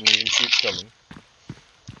 Frank didn't even see it coming.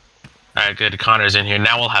 Alright, good. Connor's in here.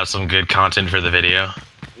 Now we'll have some good content for the video.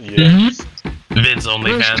 Yes. Vince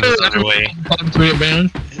OnlyFans is on the way.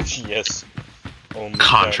 Yes. Only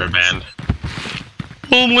Contraband.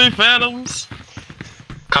 Only Phantoms.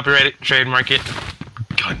 Copyright it, trademark it.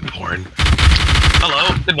 Gun porn.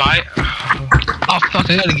 Hello, goodbye. Oh fuck,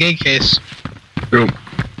 I got a gay case. Dude.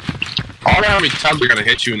 I don't know how many times they're gonna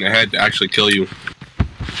hit you in the head to actually kill you.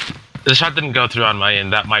 The shot didn't go through on my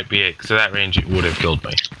end. That might be it, because at that range it would have killed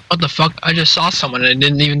me. What the fuck? I just saw someone and it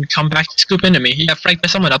didn't even come back to scoop into me. Yeah, Frank,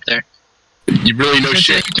 there's someone up there. You really know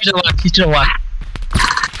shit. He's to the left, he's to the left.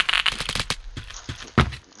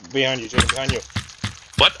 Behind you, Jay, behind you.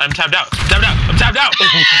 What? I'm tapped out. Tapped out. I'm tapped out.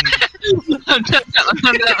 I'm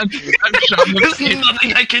shot. There's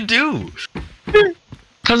nothing I can do.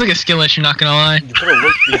 Sounds like a skill issue, not gonna lie. You better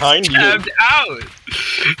look behind you. Tapped out.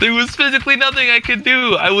 There was physically nothing I could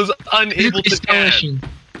do. I was unable to Skill tab. issue.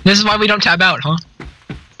 This is why we don't tab out, huh?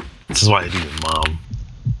 This is why I do your mom.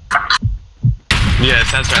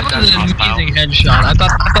 Yes, that's right. That That's was an hostile. amazing headshot. I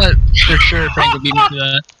thought for sure Frank would beat me to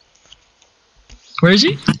that. Where is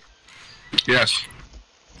he? Yes.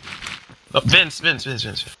 Oh, Vince.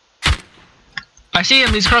 I see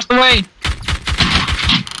him. He's across the way.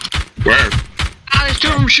 Where? Ah, there's 2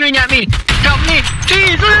 of them shooting at me. Help me,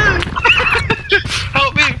 Jesus!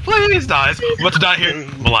 Help me, please, guys. I'm about to die here.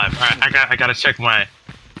 I'm alive. Alright, I gotta check my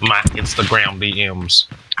Instagram DMs.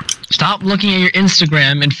 Stop looking at your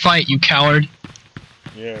Instagram and fight, you coward.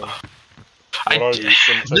 Yeah. What are you,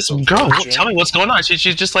 some type This of girl won't virgin? tell me what's going on.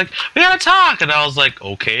 She's just like, we gotta talk, and I was like,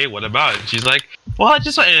 okay, what about it? She's like, well, I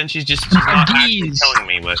just, and she's not actually Jeez. telling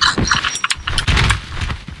me what.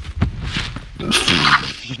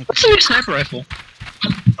 What's your sniper rifle?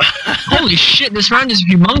 Holy shit, this round is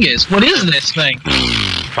humongous. What is this thing?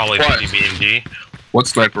 Probably What? BMG. What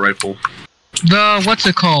sniper rifle? The, what's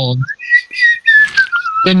it called?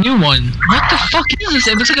 The new one. What the fuck is this?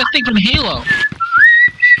 It looks like a thing from Halo.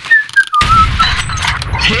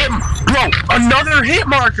 Bro, another hit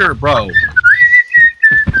marker, bro.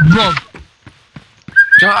 Bro,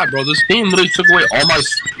 God, bro, this game literally took away all my.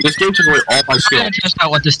 This game took away all my I'm skill. gonna test out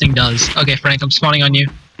what this thing does. Okay, Frank, I'm spawning on you.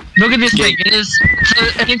 Look at this thing. It is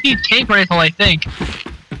an anti-tank rifle, I think.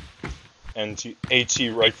 AT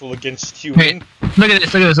rifle against human. Wait, look at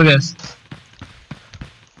this, look at this, look at this.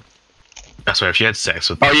 I swear, if you had sex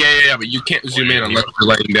with Oh yeah, but you can't zoom in unless you're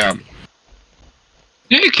laying down.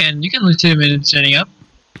 Yeah, you can look 2 minutes standing up.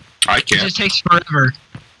 I It can't. just takes forever.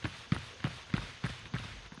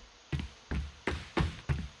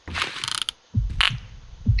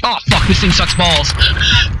 Oh fuck, this thing sucks balls.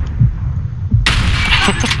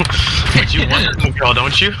 But you want the girl,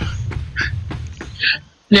 don't you?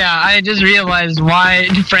 Yeah, I just realized why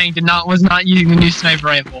Frank was not using the new sniper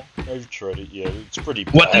rifle. I've tried it, yeah, it's pretty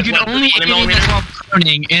bad. What You can What, only 20 aim this while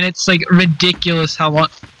turning, and it's like ridiculous how long.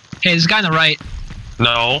 Hey, this guy on the right.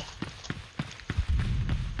 No.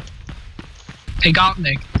 Hey,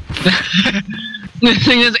 Gopnik. This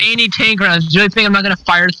thing is anti-tank rounds. Do you really think I'm not gonna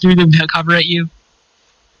fire through the cover at you?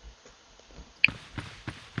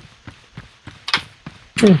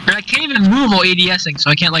 And I can't even move while ADSing,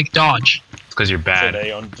 so I can't like dodge. It's because you're bad.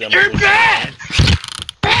 Today on Demolition bad!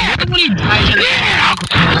 Ranch. When he dies at the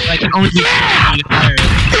end, I can only be fire.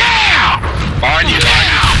 On you.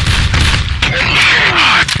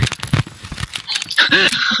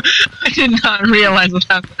 I did not realize what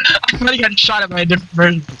happened. I thought he got shot at by a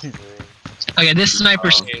different person. Okay, this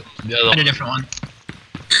sniper's a different one.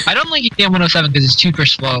 I don't like the M107 because it's super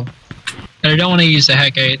slow. And I don't want to use the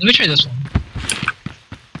heck 8. Let me try this one.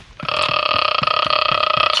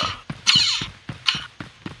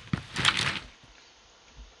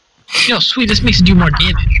 Yo, sweet, this makes it do more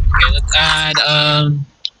damage. Okay, let's add,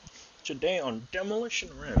 Today on Demolition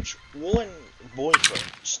Ranch, will a boyfriend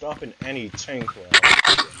stop in any tank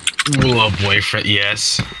round? Ooh, a boyfriend,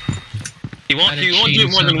 yes. He won't do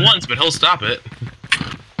it more than once, but he'll stop it.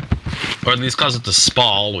 Or at least cause it to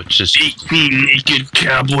spall, which is 18 naked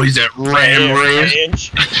cowboys at Ram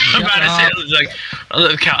Ranch. I'm about to say, it's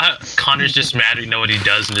like, Connor's just mad we know what he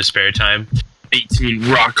does in his spare time. 18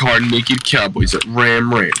 rock hard naked cowboys at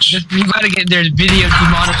Ram Ranch. you gotta get their video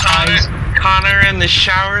demonetized. Connor in the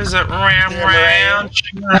showers at Ram Ranch.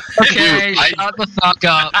 Okay, Dude, shut the fuck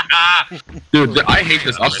up. Dude, I hate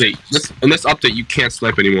this update. In this update, you can't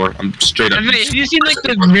snipe anymore. I'm straight up. Have you seen like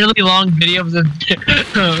the really long video of the?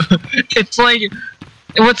 It's like,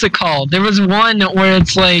 what's it called? There was one where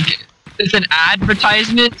it's like it's an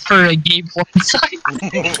advertisement for a gay porn site.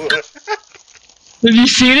 Have you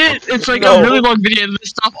seen it? It's like a really long video and they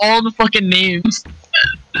stop all the fucking names.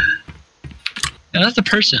 Yeah, that's a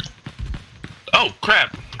person. Oh,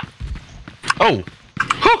 crap. Oh.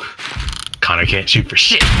 Whew. Connor can't shoot for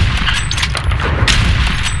shit.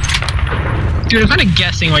 Dude, I'm kind of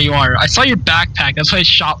guessing where you are. I saw your backpack, that's why I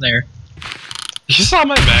shot there. You saw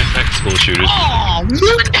my backpack, school shooters. Oh,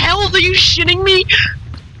 what the hell? Are you shitting me?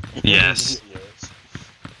 Yes.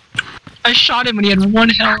 I shot him when he had 1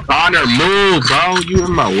 health. Connor, move, bro. You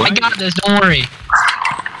in my way. I got this, don't worry.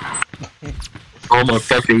 Oh my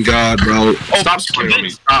fucking god, bro. Oh, Stop spawning on me.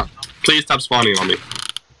 Stop. Please stop spawning on me.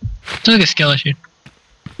 It's like a skill issue.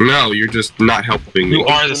 No, you're just not helping me. You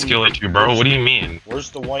are the skill issue, bro. What do you mean? Where's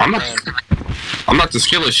the white I'm man? not the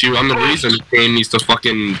skill issue. I'm the reason the game needs to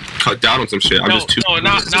fucking cut down on some shit. I'm No, just too. no,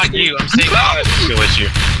 not you. I'm saying the skill issue.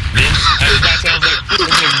 That sounds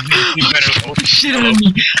like you better. Shit out of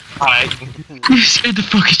me. Hi. You scared the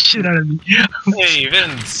fucking shit out of me. Hey,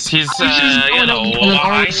 Vince. He's And then all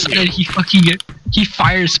of a sudden he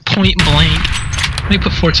fires point blank. Let me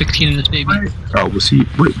put 416 in this baby. Oh, was he?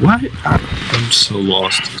 Wait, what? I'm so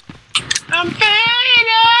lost. I'm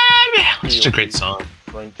faded. Such a great song.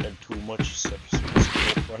 Frank had too much sex with his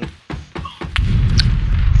girlfriend.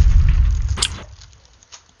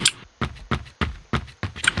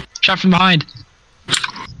 Shot from behind.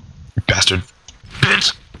 Bastard.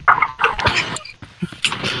 Bitch.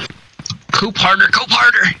 Cope harder, cope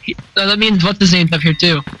harder. That means what's his name's up here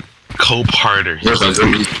too. Cope harder.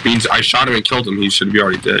 It means I shot him and killed him. He should be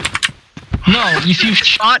already dead. No, if you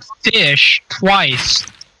shot fish twice.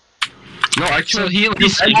 No, I So killed. he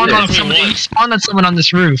spawned on someone. He spawned on someone on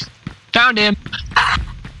this roof. Found him.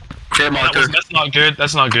 Okay, marker. That's not good.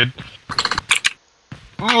 That's not good.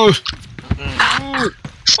 Ooh.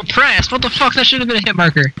 Suppressed. What the fuck? That should have been a hit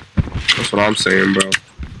marker. That's what I'm saying, bro.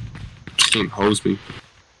 This game hosed me.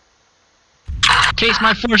 Case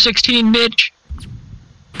my 416, bitch.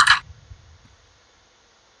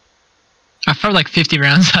 I fired like 50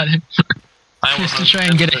 rounds at him. Just to try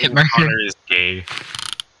and get a hit marker. Connor is gay.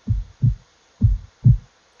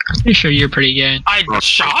 I'm pretty sure you're pretty gay. I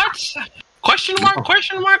shot? Question mark,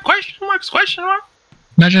 question mark, question marks, question mark?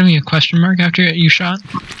 Imagine having a question mark after you shot.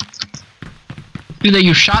 Either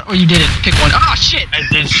you shot or you didn't. Pick one. Oh shit! I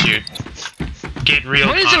did shoot. Get real,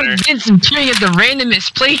 What is it Connor. with Vince and peering at the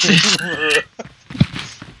randomest places?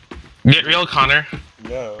 Get real, Connor.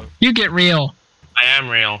 Yeah. You get real. I am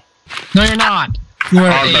real. No, you're not. You're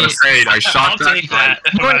I was about to say, I shot I'll that. take that.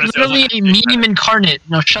 You're literally a meme incarnate.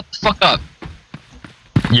 No, shut the fuck up.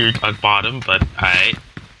 You're a bottom, but I.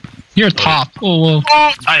 You're a top. Oh,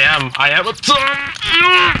 whoa. I am a top.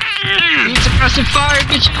 Need suppressive fire,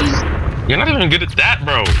 bitches. You're not even good at that,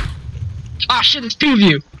 bro. Ah, shit, it's 2 of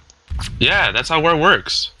you. Yeah, that's how war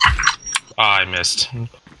works. Oh, I missed.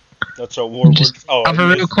 That's how war Just works. Oh, cover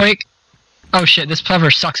real quick. Oh shit, this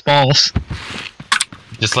plover sucks balls.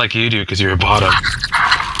 Just like you do, because you're a bottom.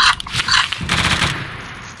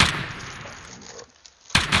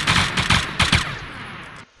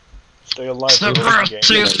 stay alive.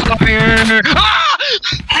 Suppressive fire. Ah!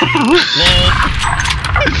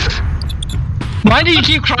 Why do you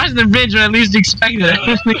keep crossing the bridge when I least expect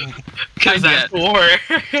it? Because that's war.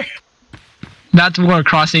 That's war,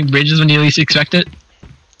 crossing bridges when you least expect it.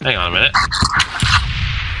 Hang on a minute.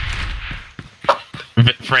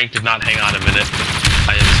 Frank did not hang on a minute.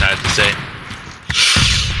 I am sad to say.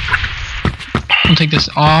 I'll take this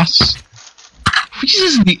os. Which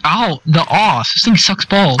is the owl? The os. This thing sucks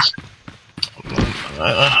balls.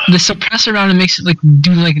 The suppressor around it makes it like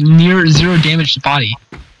do like near 0 damage to body.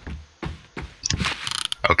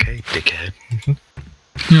 Okay, dickhead.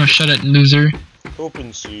 You know, shut it, loser.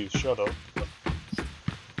 Open sea, shut up.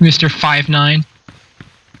 Mr. 5'9".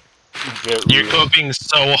 You're coping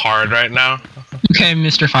so hard right now. Okay,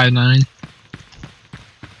 Mr. 5'9".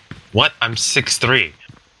 What? I'm 6'3".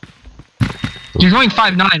 You're going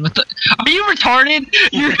 5'9". What the? Are you retarded?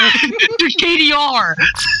 You're KDR.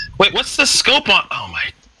 Wait, what's the scope on? Oh my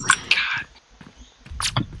god.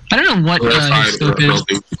 I don't know what his scope is.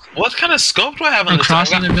 What kind of scope do I have on this?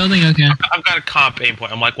 Crossing the building? Okay. I've got a comp aim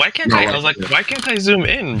point. I'm like, why can't I? I was like, why can't I zoom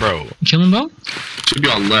in, bro? Kill him, Bo? Should be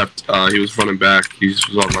on left. He was running back. He was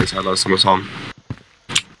on right side last time I saw him.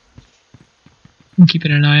 I'm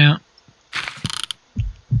keeping an eye out.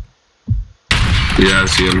 Yeah, I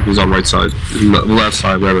see him. He's on right side. Left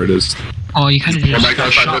side, wherever it is. Oh, you kind of just back got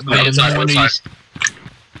outside, shot by him. outside, No wonder you... outside.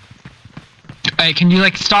 Hey, can you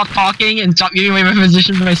like stop talking and stop giving away my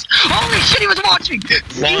position? Holy shit, he was watching!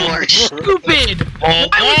 You are stupid! Why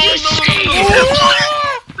would you say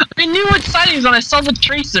that? I knew what side he was on. I saw the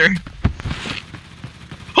tracer.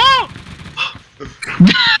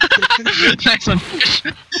 Nice one.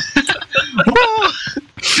 Whoa!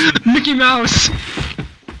 Mickey Mouse.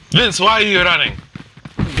 Vince, why are you running?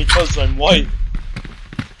 Because I'm white.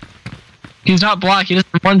 He's not black. He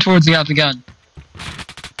doesn't run towards the guy with the gun.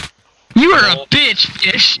 You are a bitch,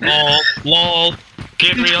 fish. Lol.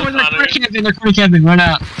 Get real, Connor. They're corner camping. Run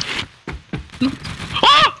out. Do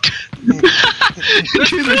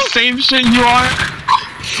the same shit you are.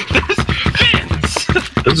 Vince.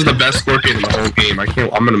 This is the best scorpion in the whole game.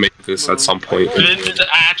 I'm gonna make this at some point. Vince is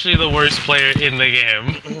actually the worst player in the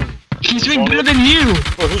game. He's doing better than you.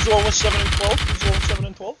 Well, who's the one with 7 and 12? Who's the one with 7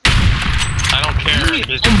 and 12? I don't care.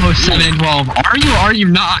 Almost 7 and 12. Are you or are you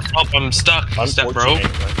not? Oh, I'm stuck. I'm Step bro. right now.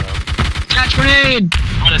 Catch grenade.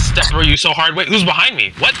 I'm gonna step bro you so hard. Wait, who's behind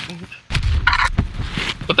me? What?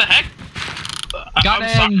 What the heck? Got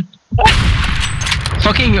him.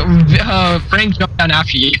 Fucking Frank jumped down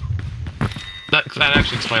after you. That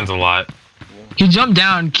actually explains a lot. He jumped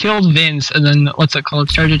down, killed Vince, and then what's it called?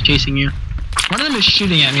 Started chasing you. One of them is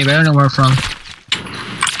shooting at me, but I don't know where from.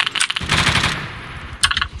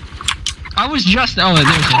 I was just there's it.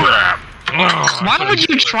 Why would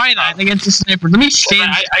you try that against a sniper? Let me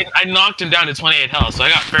stand. I knocked him down to 28 health, so I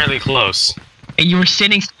got fairly close. And you were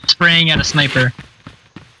sitting spraying at a sniper.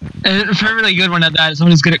 And a really good one at that.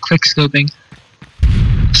 Someone who's good at quick scoping.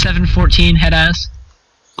 714 head ass.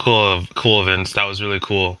 Cool, Vince. That was really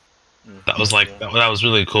cool. That was like that was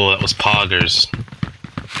really cool. That was poggers.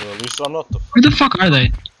 Well, at least I'm not the. Where the fuck are they?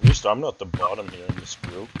 At least I'm not the bottom here in this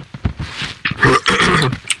group.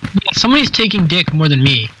 Somebody's taking dick more than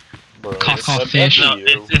me. Bro, Cough, cough, that's fish. No,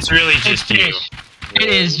 you. it's really just you. It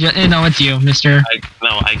is. No, it's you, Mister. I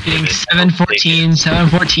get Getting it. 714.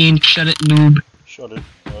 714. Shut it, noob. Shut it.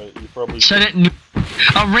 You probably. Shut it, noob.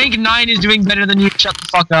 A rank 9 is doing better than you. Shut the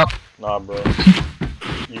fuck up. Nah, bro.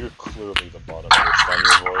 You're clearly the bottom based on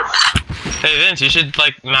your voice. Hey Vince, you should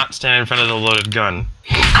like not stand in front of the loaded gun.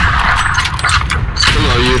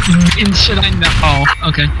 Hello, you. And should I know? Oh,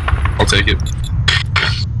 okay. I'll take it.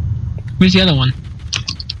 Where's the other one?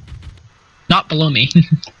 Not below me.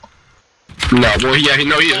 No, well, yeah,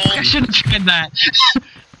 no, he is. I should have tried that.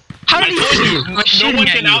 How did you?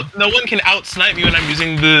 No one can out snipe me when I'm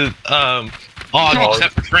using the AUG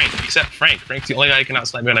except Frank. Frank's the only guy who can out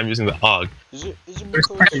snipe me when I'm using the AUG. Is it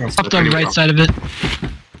because... Up on the right side of it.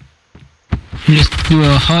 You just do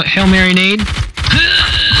a Hail Mary nade.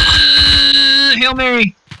 Hail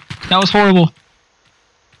Mary. That was horrible.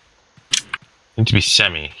 Need to be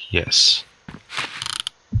semi, yes.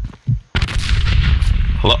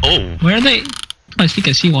 Hello? Oh! Where are they? Oh, I think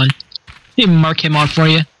I see one. Let me mark him on for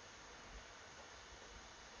you.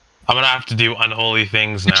 I'm gonna have to do unholy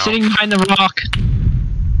things now. They're sitting behind the rock.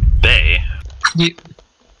 They?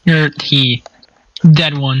 You're he.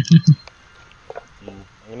 Dead one. I'm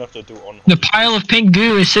gonna have to do unholy The pile of pink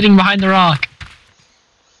goo is sitting behind the rock.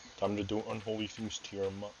 Time to do unholy things to your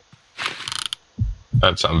mom.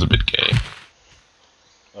 That sounds a bit gay.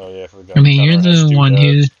 Oh yeah, I forgot. I mean, you're Connor has the two one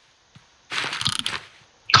dads. who...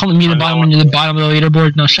 Calling me the bottom when you're the bottom of the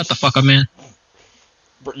leaderboard? No, shut the fuck up, man.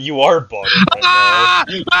 Bro, you are bottom right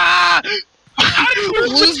now. How did you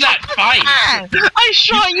lose that fight? I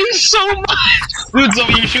shot you so much! Dude, so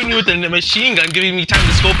you shooting me with a machine gun, giving me time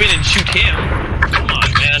to scope in and shoot him. Come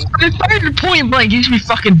on, man. I fired at point blank, you should be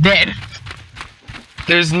fucking dead.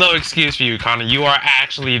 There's no excuse for you, Connor. You are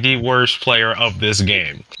actually the worst player of this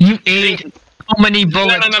game. You ate so many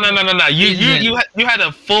bullets. No. You had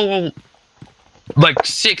a full, like,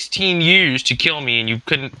 16 years to kill me and you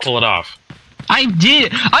couldn't pull it off. I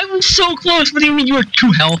did. I was so close. What do you mean you were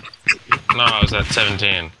 2 health? No, I was at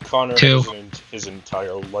 17. Connor Two. has his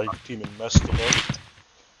entire life team and messed him up.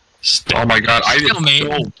 Oh my god, I Still, mate.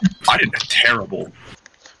 did terrible.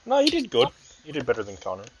 No, you did good. You did better than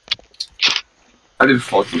Connor. I did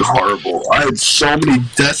fucking horrible. I had so many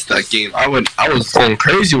deaths that game. I was going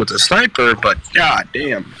crazy with the sniper, but god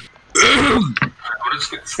damn.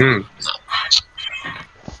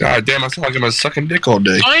 God damn, I feel like I'm sucking dick all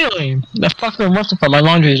day. Finally! The fucker must have put my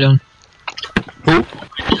laundry zone. Who?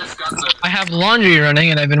 I have laundry running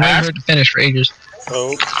and I've been waiting for it to finish for ages.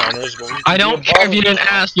 So, Connor's going to I don't care if you didn't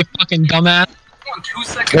ask, you fucking dumbass.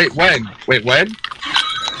 Wait, when? Wait, when?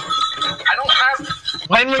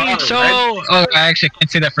 When were you Connor, so... Oh, I actually can't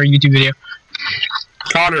say that for a YouTube video.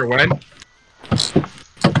 Connor, when?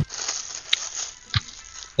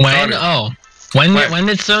 When? Connor. Oh.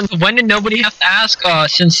 When did nobody have to ask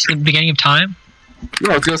since the beginning of time?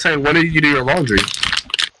 No, I was gonna say, when did you do your laundry?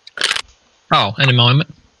 Oh, in a moment.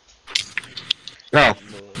 No.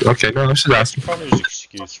 Okay, no, I should ask. Connor's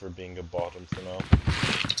excuse for being a bottom for now.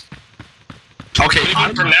 Okay,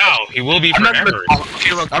 Even for now, he will be I'm not forever. gonna,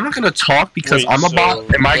 okay, look, I'm not gonna talk because Wait, I'm a so- bot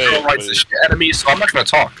and my girl wait, writes the wait. shit out of me, so I'm not gonna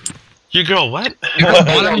talk. Your girl, what? You're a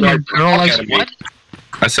bottom and your girl likes Okay, what?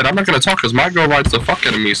 I said I'm not gonna talk because my girl writes the fuck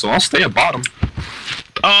out of me, so I'll stay at bottom.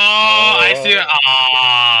 Oh, I see it.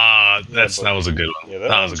 Ah, that was a good one. Yeah, that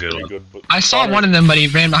was a one's good pretty one. good, but I saw Connor- one of them, but he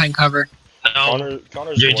ran behind cover. No,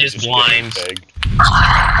 Connor's You're the one just getting blind. pegged.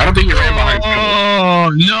 I don't think you ran behind cover. Oh,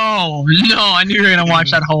 no, I knew you were gonna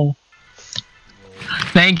watch that hole.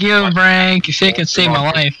 Thank you, Frank. You can save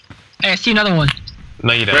my life. Hey, I see another one.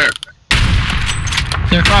 no, you don't. Where?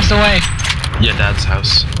 They're across the way. Your dad's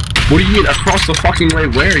house. What do you mean across the fucking way?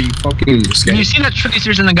 Where are you fucking Can scared? you see the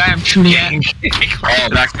tracers and the guy I'm shooting at? Oh,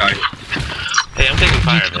 that guy. Hey, I'm taking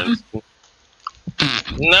fire, man.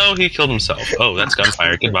 No, he killed himself. Oh, that's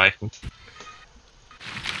gunfire. Goodbye.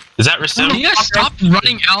 Is that Can Rasim? you guys stop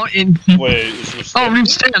running out in... Wait, is there Oh,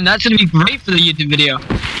 Sam, that's gonna be great for the YouTube video.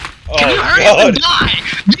 Oh, Can you hurry up God. and die?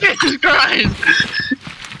 Jesus Christ!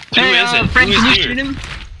 Who Hey, is it? Frank, Who can is you here? shoot him?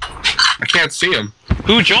 I can't see him.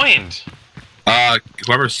 Who joined?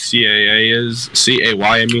 Whoever CAA is. CAY,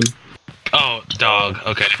 I mean. Oh, dog.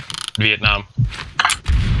 Okay. Vietnam.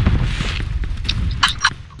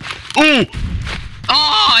 Ooh!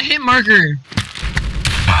 Oh, hit marker!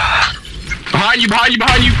 Behind you!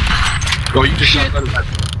 Oh, you just Shit. shot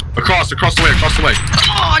across the way.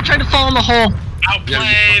 Oh, I tried to fall in the hole.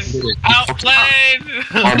 Outplayed! Outplayed!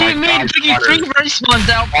 Oh What do my you mean? God, Taking Connor. 3 respawns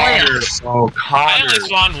to outplay us. Oh, I only Connor.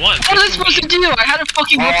 spawned once. What was I supposed to do? I had a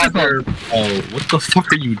fucking Connor. whistle. Oh, what the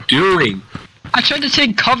fuck are you doing? I tried to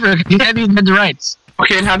take cover. You had me in the rights.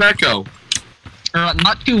 Okay, and how'd that go?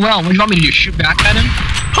 Not too well. What do you want me to do? Shoot back at him?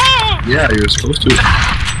 Yeah, you were supposed to.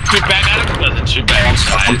 Shoot back at him? Doesn't shoot back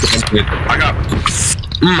at him. I got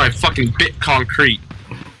my fucking bit concrete.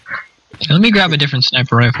 Okay, let me grab a different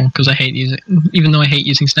sniper rifle because I hate using, even though I hate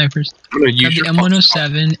using snipers. I'm gonna Grab use the your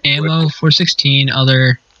M107, ammo, 416,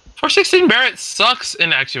 other. 416 Barrett sucks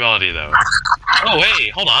in actuality, though. Oh,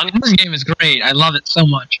 wait, hold on. This game is great. I love it so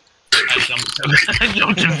much. I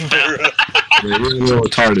jumped in fell. You're a little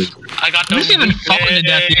retarded. I got You those haven't fallen to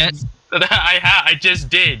death yet. I just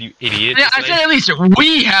did, you idiot. Yeah, I said at least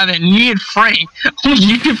we haven't. Me and Frank.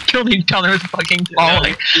 You have killed each other with fucking No,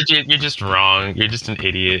 falling. you're just wrong. You're just an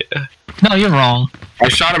idiot. No, you're wrong. I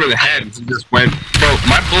shot him in the head and he just went. Bro,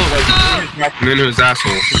 my bullet went into his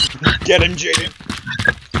asshole. Get him, Jaden.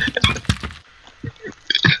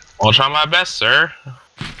 I'll try my best, sir.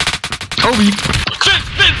 Kobe.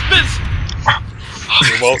 This Vince!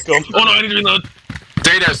 You're welcome. Oh no, I need to reload.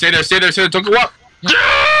 Stay there, don't go up!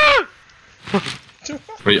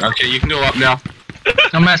 Wait, okay, you can go up now.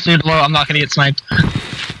 I'm actually low. I'm not gonna get sniped.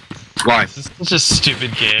 Why? This is such a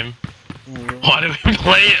stupid game. Why do we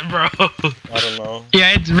play it, bro? I don't know.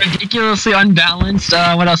 Yeah, it's ridiculously unbalanced.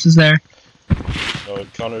 What else is there? No,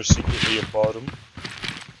 Connor's secretly a bottom.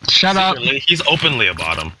 Shut up. He's openly a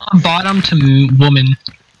bottom. Bottom to woman.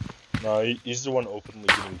 No, he's the one openly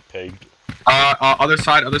getting pegged. Other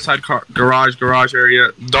side, garage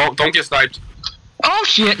area. Don't get sniped. Oh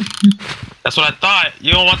shit! That's what I thought.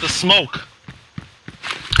 You don't want the smoke.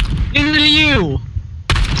 Neither do you.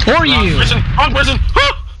 Or you. Wrong person.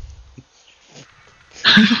 What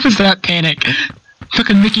was that panic?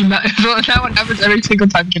 Fucking Mickey Mouse. That one happens every single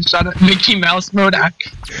time you get shot at Mickey Mouse mode. Yo.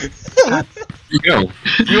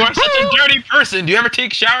 You are such a dirty person. Do you ever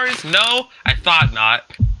take showers? No, I thought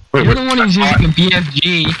not. Wait, You're the one who's using a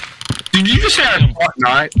BFG. Did you just say I thought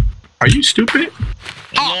not? Are you stupid?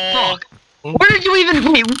 Oh fuck! Where did you even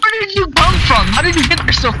wait? Where did you come from? How did you get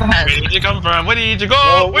there so fast? Where did you come from? Where did you go?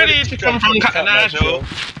 Oh, where did you come from, Cotton Eye Joe?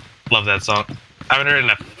 Love that song. I haven't heard it in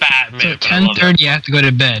a fat So minute. 10:30, I have to go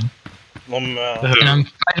to bed. And I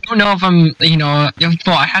don't know if I'm,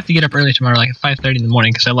 well, I have to get up early tomorrow, like at 5:30 in the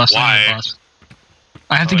morning, because I lost my bus.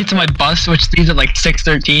 I have to get to my bus, which leaves at like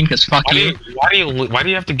 6:13, because fuck you. Why do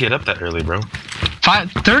you have to get up that early, bro?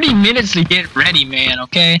 30 minutes to get ready, man,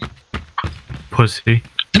 okay? Pussy.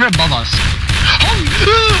 They're above us.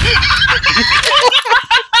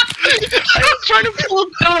 I was trying to pull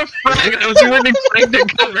down a frag, and I was really trying to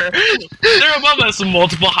cover. They're above us with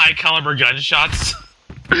multiple high caliber gunshots.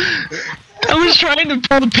 I was trying to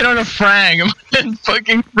pull the pin on a frag, and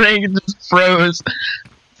fucking frag just froze.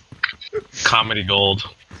 Comedy gold.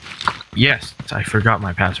 Yes, I forgot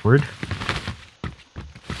my password.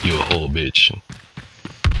 You a whole bitch.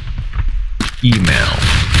 Email.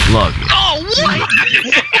 Login. Oh, what?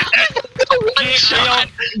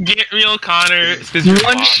 Get real, Connor.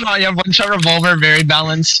 One shot, yeah, one shot revolver, very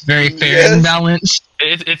balanced, very fair and balanced.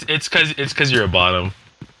 It's cause you're a bottom.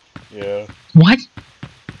 Yeah. What?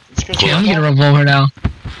 It's cause Okay, I'm gonna get a revolver now.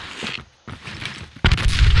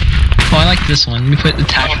 Oh, I like this one. Let me put the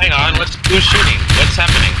tag. Oh, hang on. Who's shooting? What's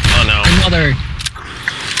happening? Oh no. Another.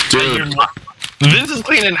 Dude. Vince is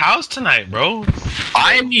cleaning house tonight, bro.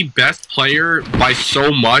 I am the best player by so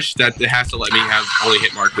much that it has to let me have only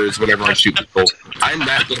hit markers whenever I shoot people. I'm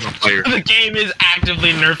that good of a player. The game is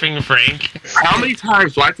actively nerfing Frank. How many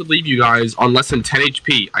times do I have to leave you guys on less than 10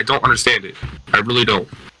 HP? I don't understand it. I really don't.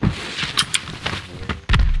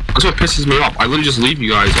 That's what pisses me off. I literally just leave you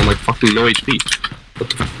guys on like fucking no HP. What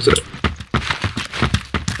the fuck is it?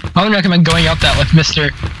 I would recommend going up that with Mr.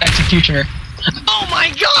 Executioner. Oh my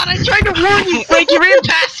god, I tried to warn you, Frank, he ran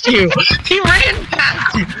past you! He ran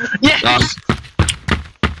past you! Yes!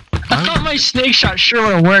 I thought my snake shot sure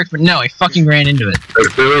would have worked, but no, he fucking ran into it.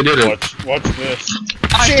 It really didn't. Watch this. He's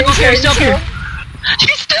still up here, he's still up here!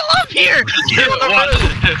 He's still up here!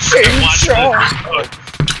 Watch this.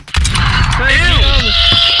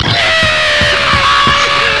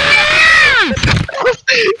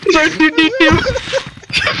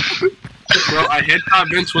 Bro, I hit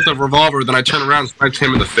Vince with a revolver, then I turned around and sniped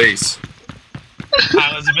him in the face.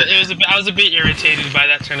 I was a bit irritated by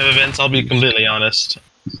that turn of events. I'll be completely honest.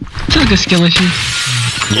 It's like a skill issue.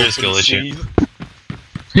 You're a skill issue.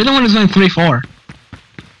 You're the one who's going 3-4.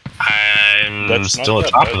 I'm That's still not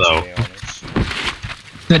a top that bad, though. to be honest.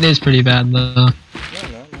 That is pretty bad, though. No.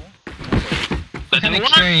 That I'm didn't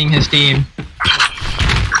work. carrying his team.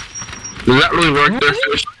 Does that really work there,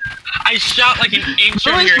 Fish? I shot like an inch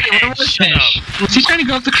over your head. Shut up. Was he trying to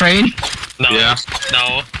go up the crane? No. Yeah.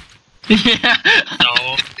 No. Yeah.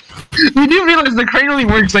 No. You do realize the crane only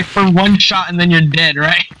works like for one shot and then you're dead,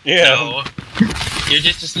 right? Yeah. No. You're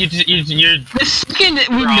the second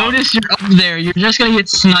we notice you're up there, you're just gonna get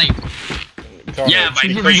sniped. Connor, yeah, by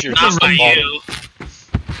it's Frank, because you're not just by a bottom. you.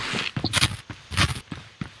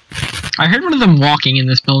 I heard one of them walking in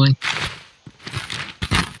this building.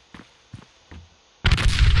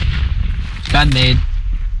 Bad nade.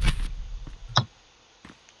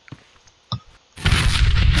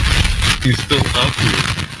 He's still up here.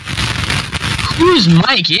 Whose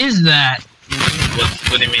mic is that?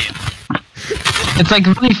 What do you mean? It's like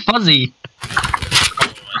really fuzzy.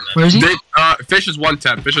 Where is he? Fish is one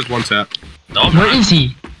tap. No, Where is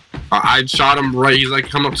he? I shot him right. He's like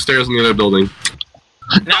coming upstairs in the other building.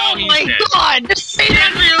 Now Oh my god! Just say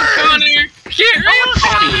that Connor,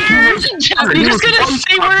 You're just gonna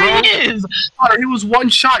say where he is! Connor, he was one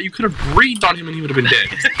shot. You could have breathed on him and he would have been dead.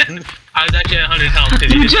 I was actually at 100 health.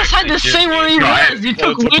 You just had to say where he was. You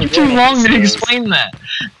took way too long to explain that.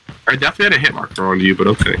 I definitely had a hit marker on you, but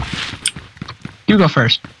okay. You go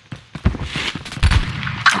first.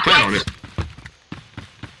 I plan on it.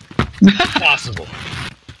 Possible.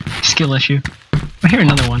 Skill issue. I hear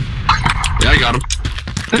another one. Yeah, I got him.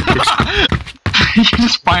 You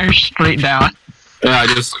just fire straight down. Yeah, I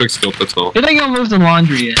just quick skill, that's all. Did I go move the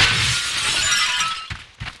laundry yet?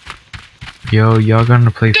 Yo, y'all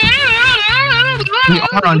gonna play? We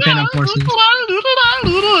are on Phantom Forces.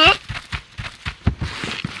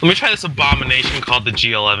 Let me try this abomination called the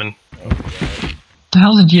G11. The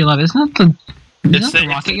hell's a G11? Isn't that It's the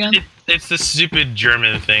rocket gun? It's the stupid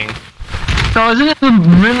German thing. So isn't it the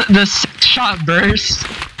 6-shot burst?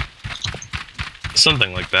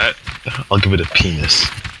 Something like that. I'll give it a penis.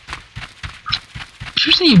 Did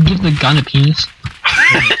you say you give the gun a penis?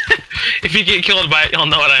 If you get killed by it, you'll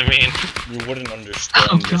know what I mean. You wouldn't understand,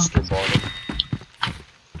 Oh, God. Mr. Bottom.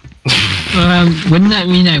 Wouldn't that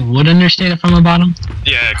mean I would understand it from the bottom?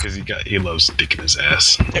 Yeah, because he loves sticking his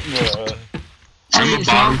ass. I'm a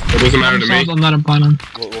bottom. It doesn't matter to me. I'm not a bottom.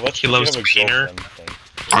 Well, that's He what loves you have a Peter. girlfriend thing.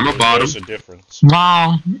 I'm a bottom. There's a difference.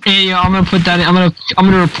 Wow. Hey, yo, I'm gonna put that in. I'm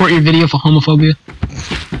gonna report your video for homophobia.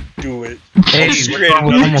 Do it. Hey, Just what's create wrong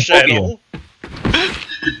with another homophobia? channel.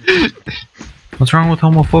 What's wrong with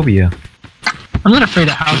homophobia? I'm not afraid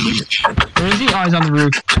of houses. Where is he? Oh, he's on the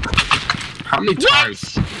roof. How many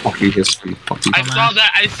times? Fucking history. Fucking I saw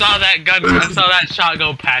that shot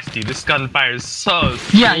go past you. This gun fires so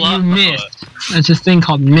slow. Yeah, you missed. That's this thing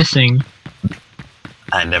called missing.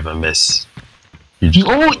 I never miss.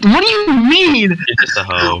 Oh, what do you mean? You're just a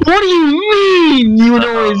hoe. What do you mean? You would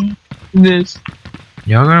always miss.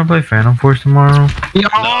 Y'all gonna play Phantom Force tomorrow? We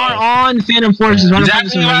are on Phantom Forces. Yeah. We're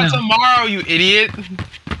Exactly practicing right about now. tomorrow, you idiot.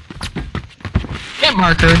 Hit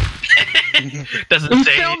marker. Doesn't We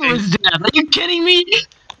say fell to anything. his death. Are you kidding me?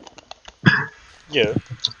 Yeah.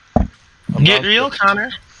 Get real,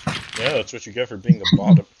 Connor. Yeah, that's what you get for being the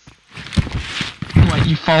bottom. What,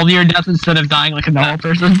 you fall to your death instead of dying like a normal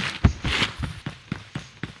person?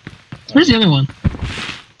 Where's the other one?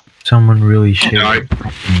 Someone really shit. Yeah,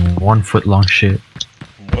 1 foot long shit.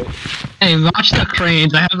 What? Hey, watch the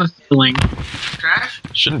cranes. I have a feeling.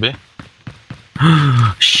 Shouldn't be.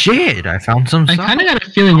 Shit! I found some I stuff. kind of got a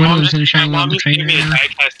feeling one of Mom them's gonna try and go on Mom the just train gave me a right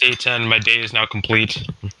now. diecast A10. My day is now complete.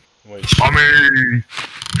 Wait. Mommy!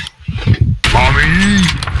 Mommy!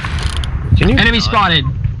 Can you? Enemy spotted.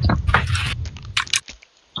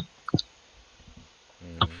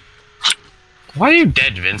 Why are you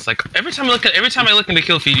dead, Vince? Like every time I look into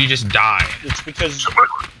kill feed, you just die. It's because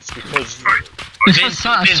It's because a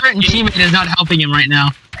certain teammate is not helping him right now.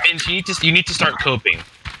 Vince, you need to start coping.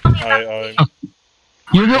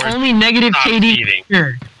 You're the only negative Stop KD eating.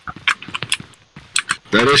 here.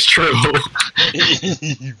 That is true.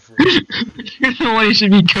 You're the one who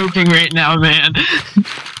should be coping right now, man.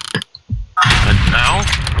 Now?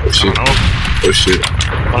 Oh shit. Oh shit.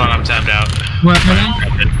 Hold on, I'm tapped out. What?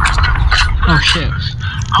 Oh shit.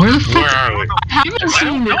 Where the fuck? Where are we? I haven't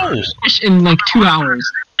seen know. this fish in like 2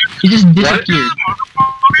 hours. He just disappeared.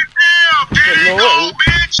 No.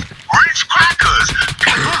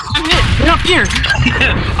 I'm hit. Get up here.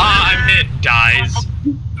 I'm hit. Dies.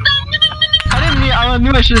 I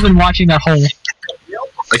knew I should have been watching that hole.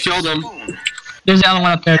 I killed him. There's the other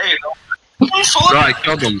one up there. No, I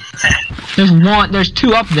killed him. There's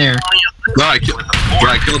 2 up there. No, I killed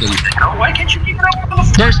him. Why can't you pick it up on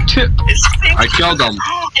the There's 2. I killed him.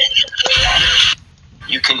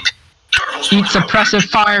 You can Eat suppressive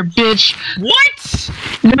fire, bitch. What?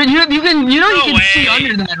 But you can see way.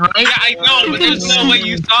 under that, right? Yeah, I know, but there's no way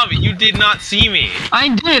you saw me. You did not see me. I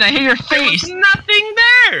did. I hit your There was face. nothing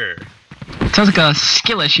there. Sounds like a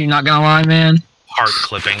skill issue. Not gonna lie, man. Heart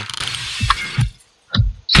clipping.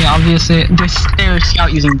 Yeah, obviously, this stair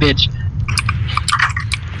scout using bitch.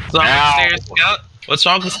 What's wrong with Stair Scout? What's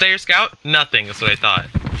wrong with Stair Scout? Nothing. That's what I thought.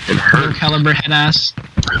 It Her hurt. caliber head ass.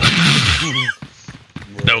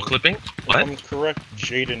 No clipping? What? I'm correct.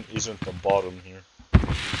 Jaden isn't the bottom here.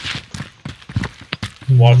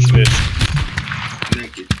 Watch this.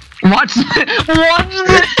 Watch this. Watch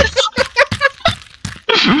this.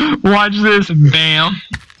 Watch this. Bam.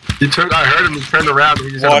 I heard him. He turned around. And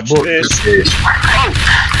he just Watch had a book. this. Oh!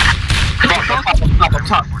 Up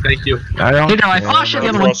top. Thank you. I don't Hey, I flashed the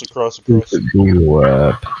other one. Across. Stupid Google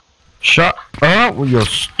app. Shut up with your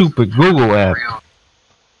stupid Google app.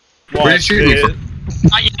 Watch Where did you- it.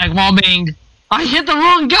 I wall banged. I hit the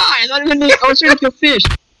wrong guy. I was trying to kill fish.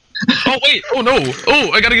 Oh wait! Oh no!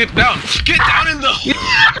 Oh, I gotta get down! Get down in the.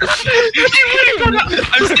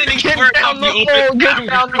 I'm standing square atop the open. Get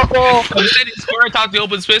down the hole. I'm standing square atop the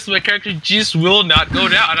open space, and my character just will not go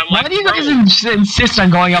down. I'm Why like, do you bro, guys insist on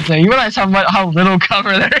going up there? You realize how little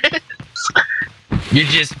cover there is? you're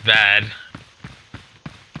just bad.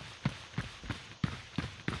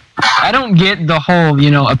 I don't get the whole,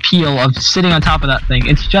 appeal of sitting on top of that thing.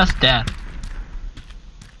 It's just death.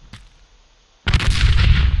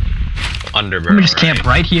 Underbarrel. I'm gonna just camp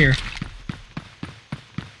right here.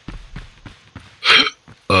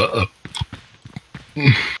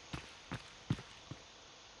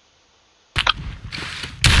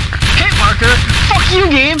 Hit marker! Fuck you,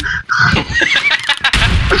 game!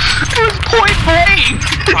 It was point blank!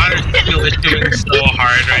 Connor's skill is doing so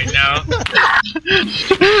hard right now.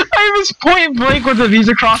 I was point blank with the V's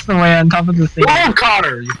across the way on top of the thing. Oh,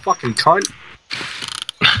 Connor, you fucking cunt.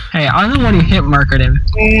 Hey, I'm the one who hit markered him.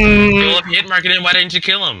 Well, if you hit market him, why didn't you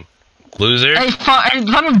kill him? Loser. I thought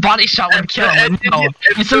a body shot would kill him. No,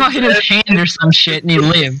 I somehow hit his hand or some shit and he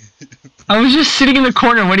lived. I was just sitting in the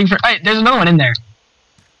corner waiting for. Hey, there's another one in there.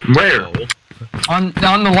 Where? On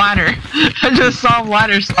the ladder. I just saw a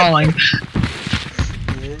ladder stalling.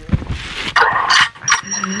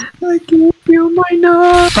 I can't feel my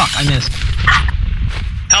nose. Fuck, I missed.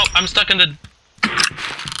 Help! I'm stuck in the.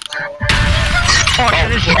 Oh,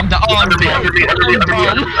 that is from the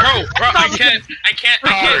Bro, I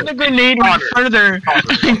can't. The grenade went further.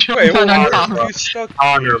 Wait, on hold top. on. You stuck.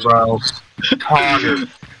 Connor, bro. Connor.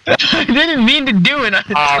 I didn't mean to do it.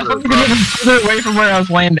 I was getting further away from where I was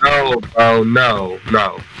landing. No, bro,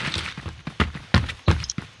 no.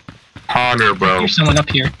 Connor, bro. There's someone up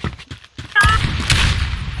here.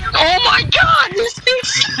 Oh my god! This thing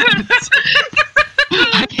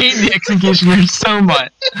I hate the executioner so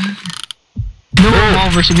much. No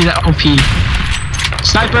revolver should be that OP.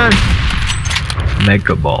 Sniper!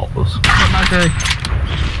 Mega balls. Hit marker.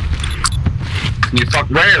 You fuck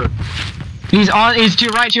where? He's to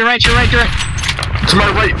your right. To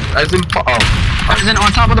my right, as in. Oh. I was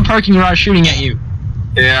on top of the parking garage shooting at you.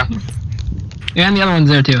 Yeah. And the other one's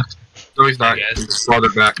there too. No, he's not. Yes. He's farther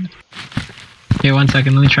back. Okay, 1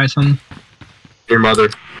 second, let me try something. Your mother.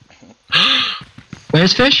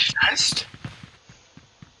 Where's fish? Best.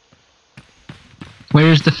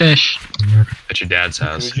 Where's the fish? At your dad's We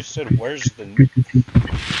house. just said, where's the.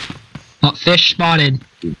 Oh, fish spotted.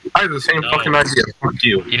 I have the same No. fucking idea. Fuck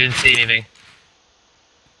you. You didn't see anything.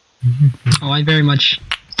 Oh, I very much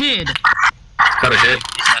did. Got a hit.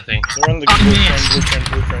 Nothing. They're on the Oh,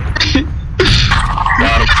 blueprint.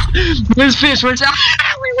 Got him. Where's fish? Where's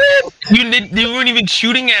we win? You weren't even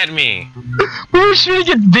shooting at me. We were shooting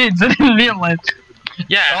at bids. I didn't realize.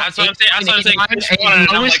 Yeah, that's what I'm saying. That's what I'm saying. Chris won, and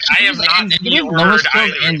I'm like, I have not seen a Lowest word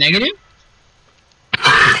kills either. and negative?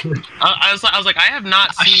 I was like, I have not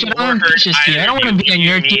I seen should or have heard fishes either team. I don't of want to be you. on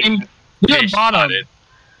your You mean team. You're fish bottom.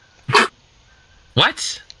 spotted.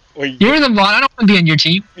 What? Wait, You're the bottom. I don't want to be on your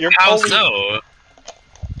team. you're How probably- so?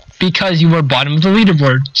 Because you were bottom of the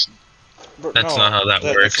leaderboard. Bro, That's no, not how that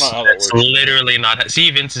that's works. not how that That's works. literally not. See,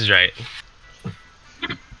 Vince is right.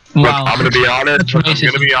 Look, Wow. I'm gonna be honest. That's Look, I'm racist.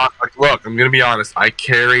 gonna be honest. Look, I'm gonna be honest. I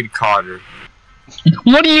carried Connor.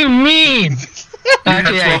 What do you mean?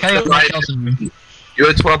 Actually, yeah, That's I what got I- Chelsea. You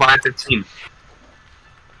had 12, I had 15.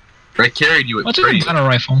 I carried you at What's a 3. battle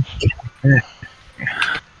rifle? Connor,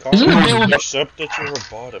 Isn't it just available- accept that you're a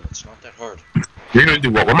bottom. It's not that hard. You're gonna do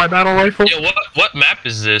what with my battle rifle? Yeah, what map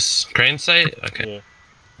is this? Crane site? Okay. Yeah.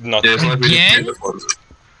 Nothing. Yeah, it's like we just Again? did this one.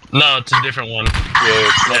 No, it's a different one. Yeah,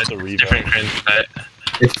 it's Yeah, not the it's a different revamp. crane site.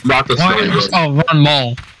 It's not the Why same. was, oh, Ron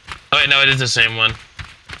Mall. Oh wait, no, it is the same one.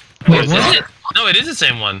 Wait, Is what? it? No, it is the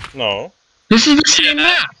same one. No. This is the same Yeah.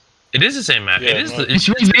 map. It is the same map. Yeah, it is. no. The, It's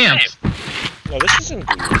the revamped. same. No, this isn't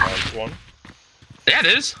the revamped one. Yeah, it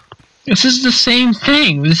is. This is the same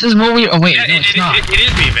thing. This is what we. Oh wait, Yeah, no, it's not. it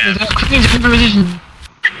is There's revamped. a cranes in position.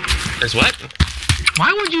 There's what?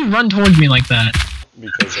 Why would you run towards me like that?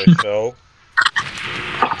 Because I fell.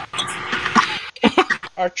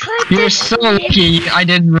 I tried You're to so lucky. I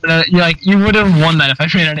didn't run. You would have won that if I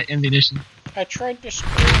ran out of ammunition. I tried to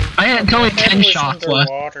scream. I had only My 10 head was shots left.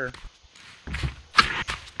 underwater. I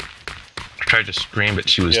tried to scream, but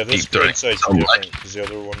she was Yeah, this deep throwing crane site's so much. different because the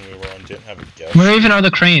other one we were on didn't have a gas. Where even are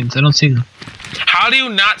the cranes? I don't see them. How do you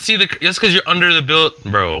not see the? Just because you're under the build,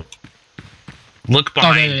 bro. Look Oh,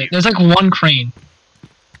 behind you. there's like one crane.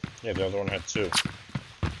 Yeah, the other one had two.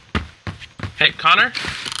 Hey, Connor.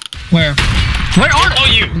 Where? Where are Below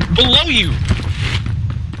you! Below you!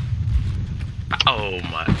 Oh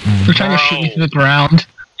my. They're trying to shoot me to the ground.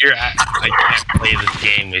 I can't play this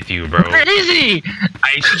game with you, bro. Where is he?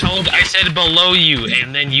 I said below you,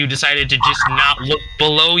 and then you decided to just not look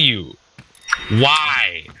below you.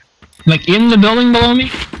 Why? Like in the building below me?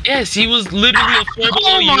 Yes, he was literally a floor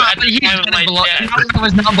below you at the time of my death. He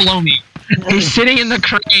was not below me. He's sitting in the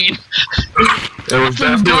crane. It was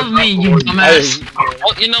Above definitely me, you dumbass.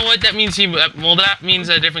 Well, you know what? That means that means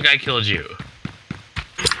a different guy killed you.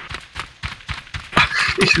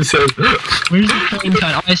 He said, Where's the crane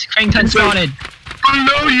ton? Oh, it's crane ton spotted.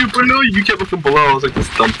 below you. You kept looking below. I was like, this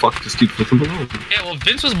dumb fuck just keeps looking below. Yeah, well,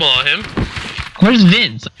 Vince was below him. Where's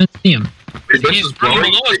Vince? I don't see him. Wait, Vince He's was running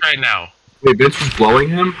blowing. below us right now. Wait, Vince was blowing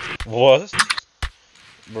him. What?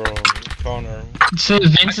 Bro, Connor. So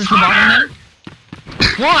Vince is the bottom then?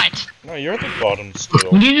 What? No, you're at the bottom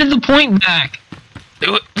still. We needed the point back.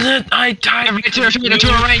 I died. Get to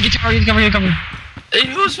the right, get cover.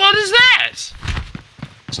 Whose fault is that?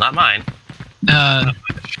 It's not mine.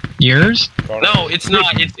 Yours? Connor. No, it's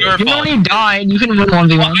not. It's your You fault. already died, you can win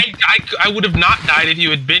 1v1. Well, I would have not died if you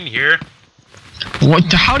had been here.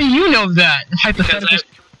 What? How do you know that? Hypothetically,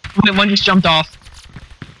 one just jumped off.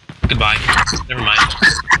 Goodbye. Never mind.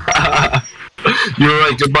 You were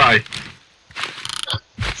right. Goodbye.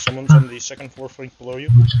 Someone's on the second floor flank below you.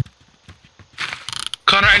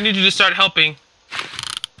 Connor, I need you to start helping.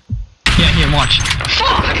 Yeah, here, watch.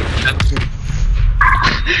 Fuck!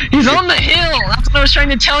 He's on the hill! That's what I was trying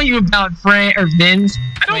to tell you about, Vince.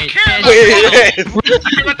 I don't Wait, care about Wait. I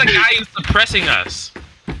care about the guy who's suppressing us.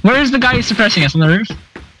 Where's the guy who's suppressing us on the roof?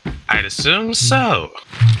 I'd assume so.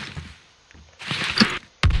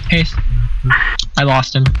 Hey, I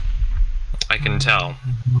lost him. I can tell.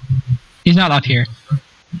 He's not up here.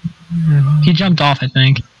 He jumped off, I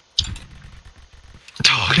think.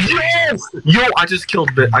 Oh, Yes! Yo, I just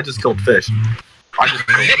killed fish. I just killed fish.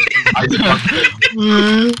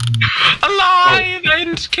 alive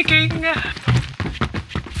and kicking.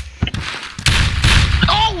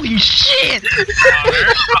 Holy shit!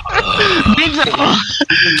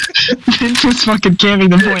 Vince was fucking camping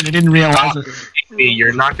the point, I didn't realize it.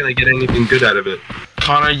 You're not gonna get anything good out of it.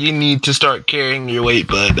 Connor, you need to start carrying your weight,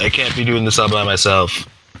 bud. I can't be doing this all by myself.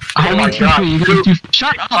 Oh my god,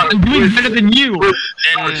 shut up, I'm doing better than you!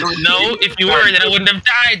 And no, if you were, then I wouldn't have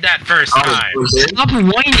died that first time. Stop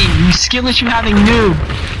whining, you skill issue having noob!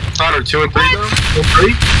 Connor, 2 and 3 though? 2 and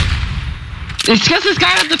 3? It's because this guy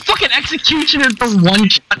had the fucking executioner for one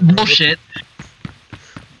shot bullshit.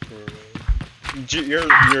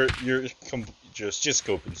 Just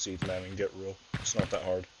go concede, man, and get real. It's not that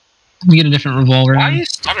hard. We get a different revolver. Why are you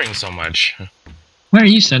stuttering so much? Why are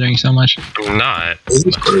you stuttering so much? I'm not.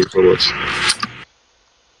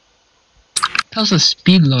 How's a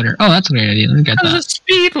speed loader? Oh, that's a great idea. Let me get That was a that.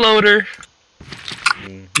 speed loader.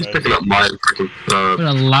 He's picking up my freaking. Put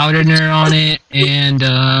a loudener on it and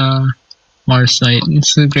Mars site.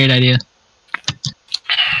 It's a great idea.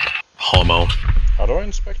 Homo. How do I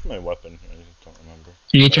inspect my weapon? I don't remember.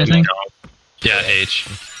 H, I think. Yeah, H.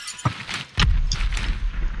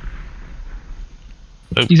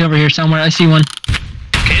 He's over here somewhere. I see one.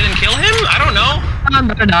 Okay, then kill him? I don't know. I'm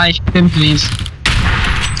gonna die. Shoot him, please.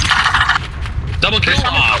 Double kill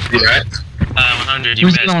off. 100, you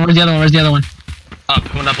Where's missed. the other one? Where's the other one? Where's the other one? Up,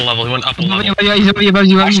 he went up a level, he went up a level. He's above you, above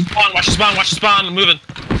you, above Watch you. the spawn, watch the spawn, watch the spawn, I'm moving.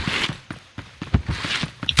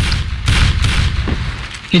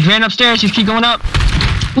 He ran upstairs. Just keep going up.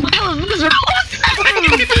 What the hell is this?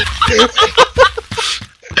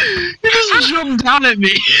 You just jumped down at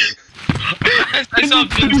me. I saw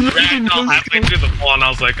Vince ragdoll halfway through the fall and I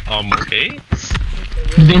was like, okay.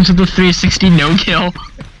 Vince with the 360 no kill.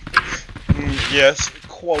 Yes,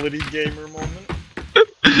 quality gamer moment.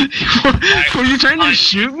 Were you trying to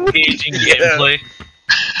shoot me? Engaging gameplay.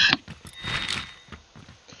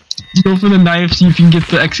 Go for the knife, see if you can get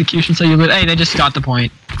the execution so you live. Hey, they just got the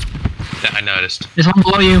point. Yeah, I noticed. There's one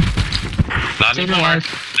below you. Not Save your anymore. life.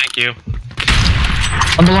 Thank you.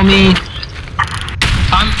 One below me.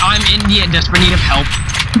 I'm in desperate need of help.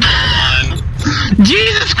 Hold on.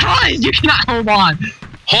 Jesus Christ, you cannot hold on.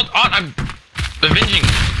 Hold on, I'm avenging.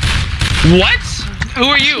 What? Who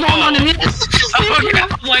are you? Hold on to me.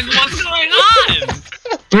 I'm like, what's going on?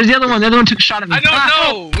 Where's the other one? The other one took a shot at me. I don't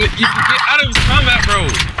know. You get out of combat, bro.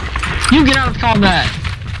 You get out of combat.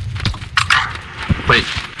 Wait,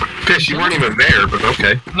 Fish, you weren't even there, but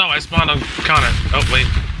okay. No, I spawned on Connor. Oh, wait.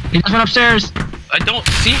 He just went upstairs. I don't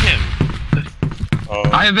see him.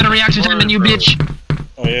 I have better reaction time than you, bitch.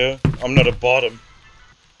 Oh yeah? I'm not a bottom.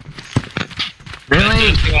 Really?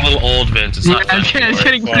 It's getting a little old, Vince. It's Yeah, not fun it's anymore.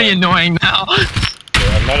 getting pretty annoying now. Yeah,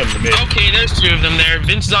 I'm not in the mid. Okay, there's 2 of them there.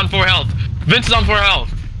 Vince is on 4 health. Vince is on 4 health.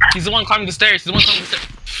 He's the one climbing the stairs. He's the one climbing the stairs.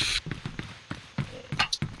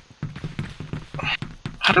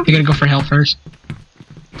 How do We gotta go for hell first.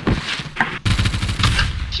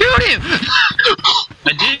 Shoot him!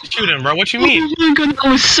 I did shoot shoot him, bro. What you mean? Oh my god,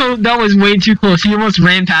 that was way too close. He almost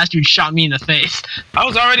ran past you and shot me in the face. I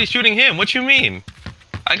was already shooting him. What you mean?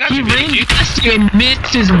 I got He you, ran BG. past you and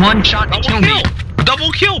missed his one shot to kill me.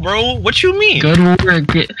 Double kill, bro. What you mean? Good work.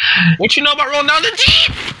 What you know about rolling down the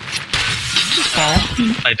deep? Just fall.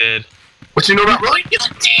 I did. What you know about rolling?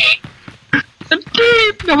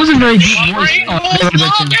 That wasn't very deep. Rain, Oh, they're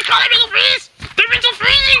calling me the freeze. They're mental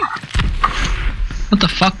freezing. what the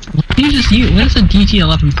fuck? What did you just use? What is a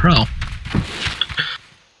DT11 Pro?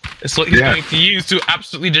 It's what he's going to use to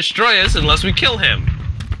absolutely destroy us unless we kill him.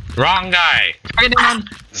 Wrong guy. Target down.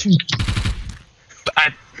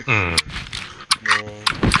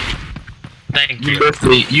 Thank You you. missed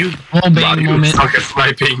me. You Bang moment. suck at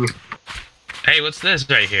sniping. Hey, what's this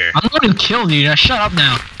right here? I'm the one who killed you. Now shut up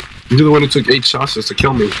now. You're the one who took 8 shots just to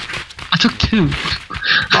kill me. I took 2.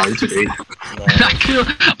 Nah, you took 8.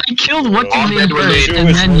 I killed what's All his name dead were first, made.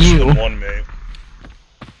 and then you. One, mate.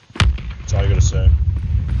 That's all I gotta say.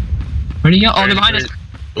 Where'd he go? Oh, they're behind us.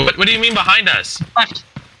 What do you mean behind us? Left.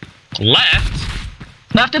 Left?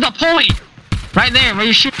 Left at the point. Right there, where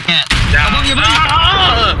you're shooting at. Down. Above you, above you.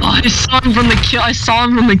 Ah! Oh, I saw him from the kill. I saw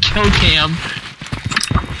him from the kill cam.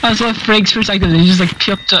 I saw Frank's perspective. And he just like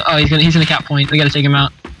peeked. Oh, he's gonna cap point. We gotta take him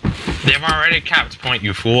out. They've already capped point,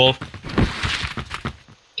 you fool.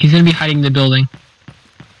 He's gonna be hiding in the building.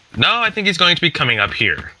 No, I think he's going to be coming up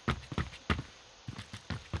here.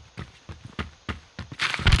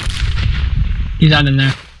 He's out in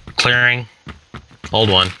there. Clearing. Hold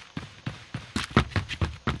one.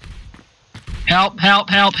 Help! Help!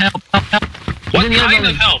 Help! Help! Help! Help! What in the other kind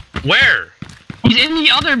of building. help? Where? He's in the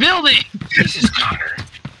other building. Jesus, Connor.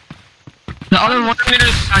 The other one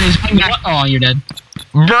is coming back. Oh, you're dead.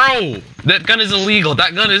 Bro, that gun is illegal.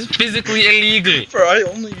 That gun is physically illegal. Bro, I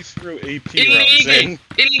only threw AP rounds Illegal. in.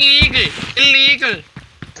 Illegal.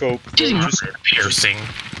 Cope. Jesus. Just Piercing.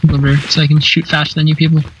 Over, so I can shoot faster than you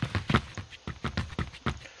people.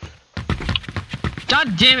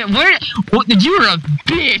 God damn it! What? You were a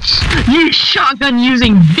bitch. You shotgun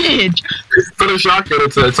using bitch. For the shotgun,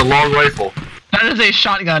 it's a long rifle. That is a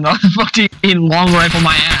shotgun. I'll fucking long rifle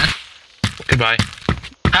my ass. Goodbye.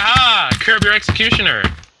 Ah, curb your executioner.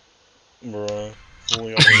 Bruh.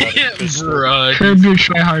 Fully automatic pistol. Bruh. Curb your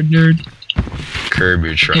tryhard nerd. Curb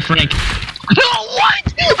your Hey truck. Frank.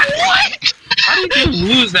 What? What? How did you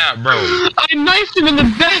lose that, bro? I knifed him in the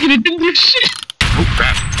back and it didn't do shit. Oh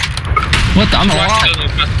crap. What the? I'm Watch alive. those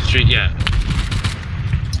across the street, yeah.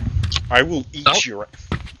 I will eat Oh. your.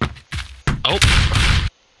 Oh.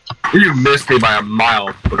 You missed me by a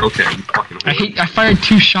mile, but okay, you fucking I fired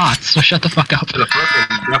 2 shots, so shut the fuck up. The first one,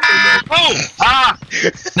 you definitely missed. Oh! Ah!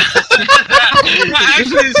 That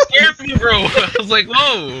actually scared me, bro. I was like,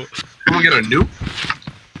 whoa. Can we get a nuke?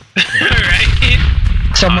 Right?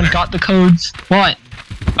 Someone got the codes. What?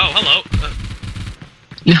 Oh, hello.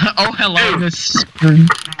 Oh, hello, this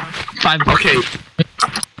 5 Okay,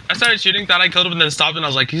 I started shooting, thought I killed him, and then stopped, and I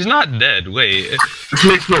was like, he's not dead. Wait. this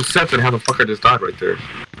makes no sense and how the fuck I just died right there.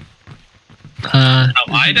 I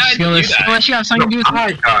died, you died. Unless you have something to do with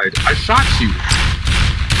I died. I shot you.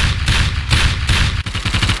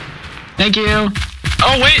 Thank you.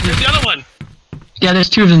 Oh, wait, there's the other one. Yeah, there's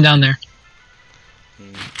 2 of them down there.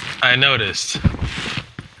 I noticed.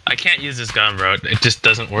 I can't use this gun, bro. It just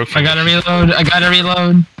doesn't work for I me. gotta reload. I gotta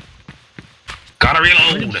reload. Gotta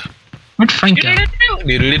reload. Where'd Frank go?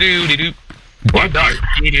 Well, I died.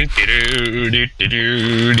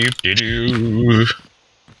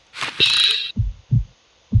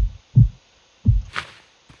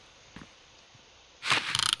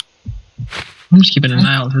 I'm just keeping an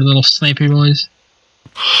eye out for little snipey boys.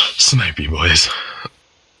 Snipey boys.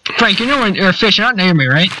 Frank, you know where you're a fish. You're not near me,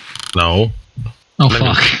 right? No. Oh, Not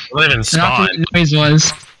even- fuck. Not even That's spawn. what the noise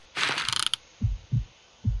was.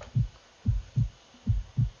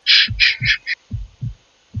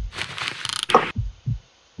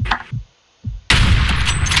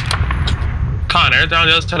 Connor, they're on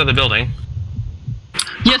the other side of the building.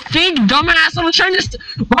 You think, dumbass? I'm trying to.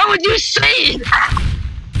 Why would you say it?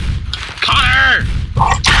 Connor!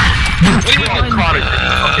 What do you mean? Connor.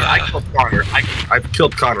 Okay, I killed Connor. I've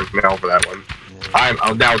killed Connor now for that one.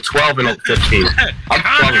 I'm now 12 and 15. I'm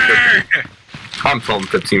 12 and 15. I'm 12 and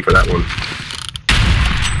 15 for that one.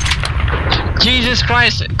 Jesus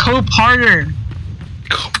Christ, cope harder.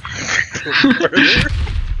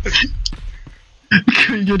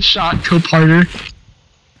 You get shot, cope harder.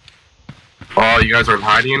 Oh, you guys aren't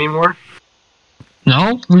hiding anymore?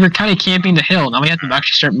 No, we were kind of camping the hill. Now we have to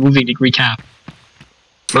actually start moving to recap.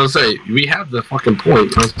 I was gonna say, we have the fucking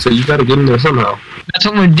point, so you gotta get in there somehow. That's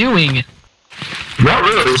what we're doing. Not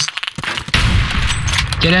really.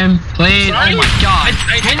 Get him, please. Sorry? Oh my god.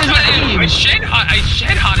 I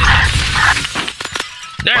shed hotted.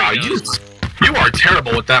 There Wow, we go. you are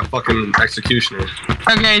terrible with that fucking executioner.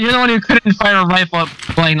 Okay, you're the one who couldn't fire a rifle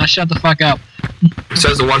at Blaine. Now shut the fuck up.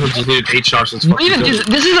 Says the one who just needed 8 shots since What fucking even killed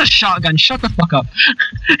this is a shotgun. Shut the fuck up.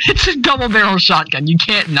 It's a double barrel shotgun. You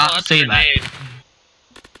can't not That's say that. grenade.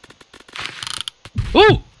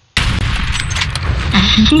 Ooh!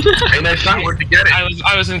 Hey, nice shot. Where'd you get it?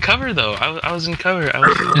 I was in cover though. I was in cover.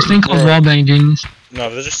 This thing called wallbang, genius. No,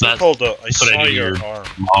 there's just That's called I what I saw do your here.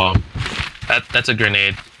 arm. That's a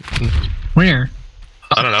grenade. Where?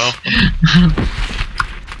 I don't know.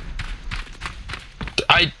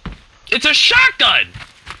 It's a shotgun.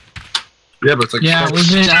 Yeah, but it's like Yeah,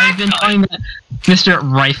 I've been playing that Mr.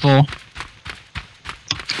 Rifle.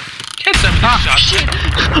 Can't send me Ah, shotgun. shit!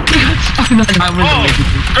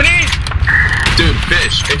 Grenade! Dude,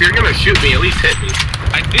 Fish, if you're gonna shoot me, at least hit me.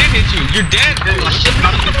 I did hit you. You're dead.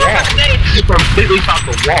 You completely shot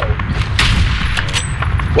the wall.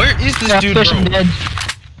 Where is this Yeah, dude, Fish, I'm bro? dead.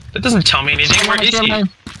 That doesn't tell me anything. Where is he?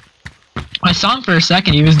 I saw him for a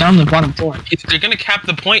second. He was down the bottom floor. They're gonna cap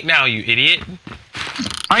the point now, you idiot.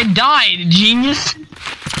 I died, genius.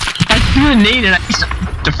 I threw a nade and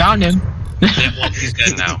I found him. Yeah, well, he's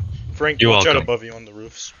dead now. Frank, You're watch out welcome. above you on the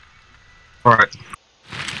roofs. Alright.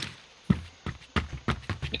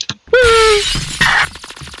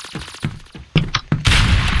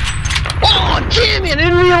 Oh, damn it! I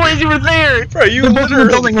didn't realize you were there. Bro, you They're both in the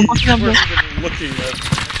building, literally they're both in the weren't even looking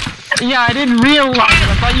at Yeah, I didn't realize it.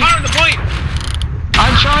 I thought you. Fire the point!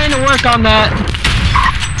 I'm trying to work on that.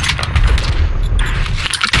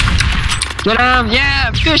 Get him!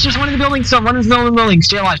 Yeah, Fish, there's one in the building. So one in the building.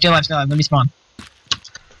 Stay alive, stay alive, stay alive. Let me spawn.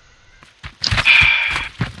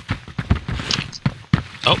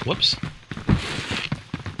 Oh, whoops.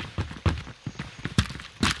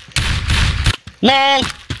 LOL!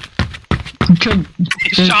 Good.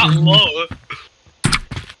 Shot low.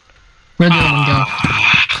 Where'd the other one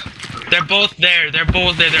go? They're both there. They're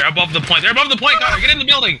both there. They're above the point. They're above the point, Connor. Get in the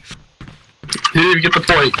building. You didn't even get the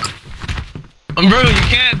point. Bro, you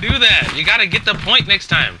can't do that. You gotta get the point next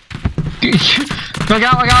time. Look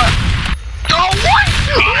out, look out. Oh, what?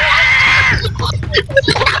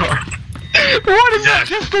 What is that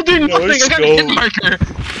pistol doing? No, Nothing. it's I got a hit gold. marker.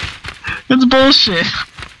 It's bullshit.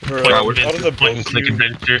 Bro, Point out of adventure, the point and both click you,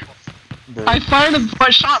 adventure. bro, I fired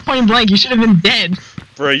a shot point blank. You should have been dead.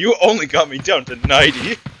 bro, you only got me down to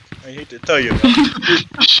 90. I hate to tell you that.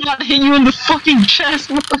 A shot hit you in the fucking chest.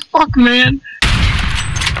 What the fuck, man?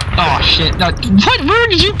 Oh shit! No, what? Where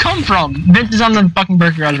did you come from? Vince is on the fucking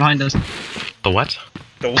burger garage behind us. The what?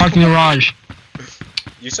 The Parking garage.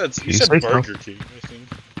 You said You say so. Burger King, I think.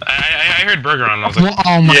 I heard burger on. I was like,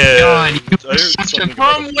 Oh my Yeah, god! I You heard are such a something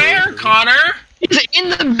about from a where, burger. Connor? He's in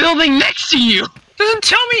the building next to you. Doesn't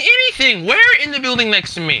tell me anything. Where in the building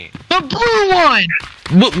next to me? The blue one.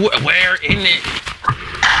 Where in it?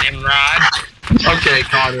 Nimrod. Okay,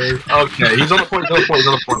 Connor. Okay, he's on the point, he's on the point, he's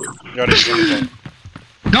on the point. Got it, got it.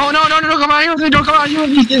 No, come out here with me. Don't come out here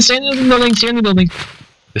with me. Stay in the building. Stay in the building.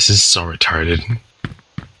 This is so retarded.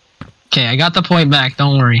 Okay, I got the point back.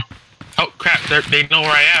 Don't worry. Oh crap! They know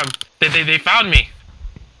where I am. They found me.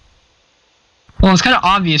 Well, it's kind of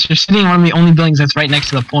obvious. You're sitting in one of the only buildings that's right next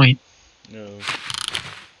to the point. No.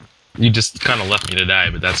 You just kind of left me to die,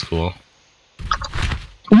 but that's cool.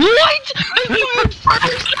 What? I fired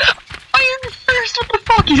first. Fired first. What the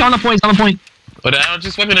fuck? He's on the point. He's on the point. But I don't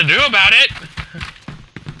just what I'm gonna do about it.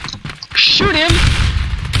 Shoot him.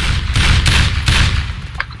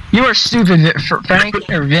 You are stupid, Frank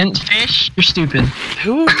or Vint Fish. You're stupid.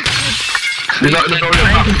 Who? He's out in the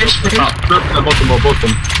building. Top. Both of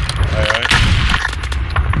them. Alright.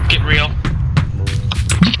 Get real.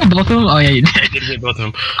 Did you kill both of them? Oh yeah, you did. I did get both of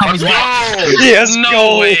them. Oh, he's Yes, No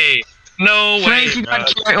go! way. No way. Frank, you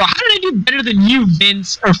got bro. carried. Well, how did I do better than you,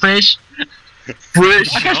 Vince or Fish?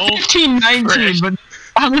 Frish. I got No. 15-19, but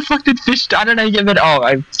how the fuck did Fish? How did I get that? Oh,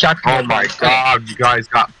 I got. Oh my god, you guys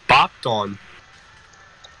got bopped on.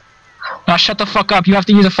 Now shut the fuck up. You have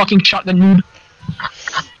to use a fucking shotgun, dude.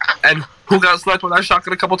 And who got sniped with that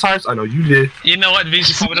shotgun a couple times? I know you did. You know what, Vince?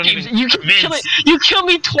 You probably don't even. You can kill Vince. it. You killed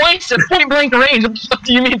me twice at point blank range. What the fuck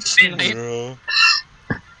do you mean, Snipe? Bro.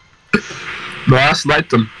 No, I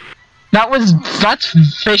sniped him.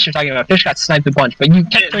 That's Fish you're talking about. Fish got sniped a bunch, but you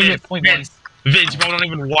kept putting it at point blank. Vince, you probably don't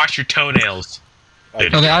even wash your toenails. I,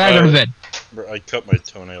 Okay, I gotta go to bed. Bro, I cut my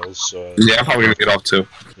toenails, so... Yeah, I'm probably gonna get off too.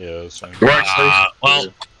 Yeah, that's fine. We're actually. Well,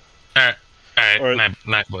 alright, Alright.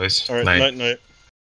 night, boys. Alright, Night. night, night.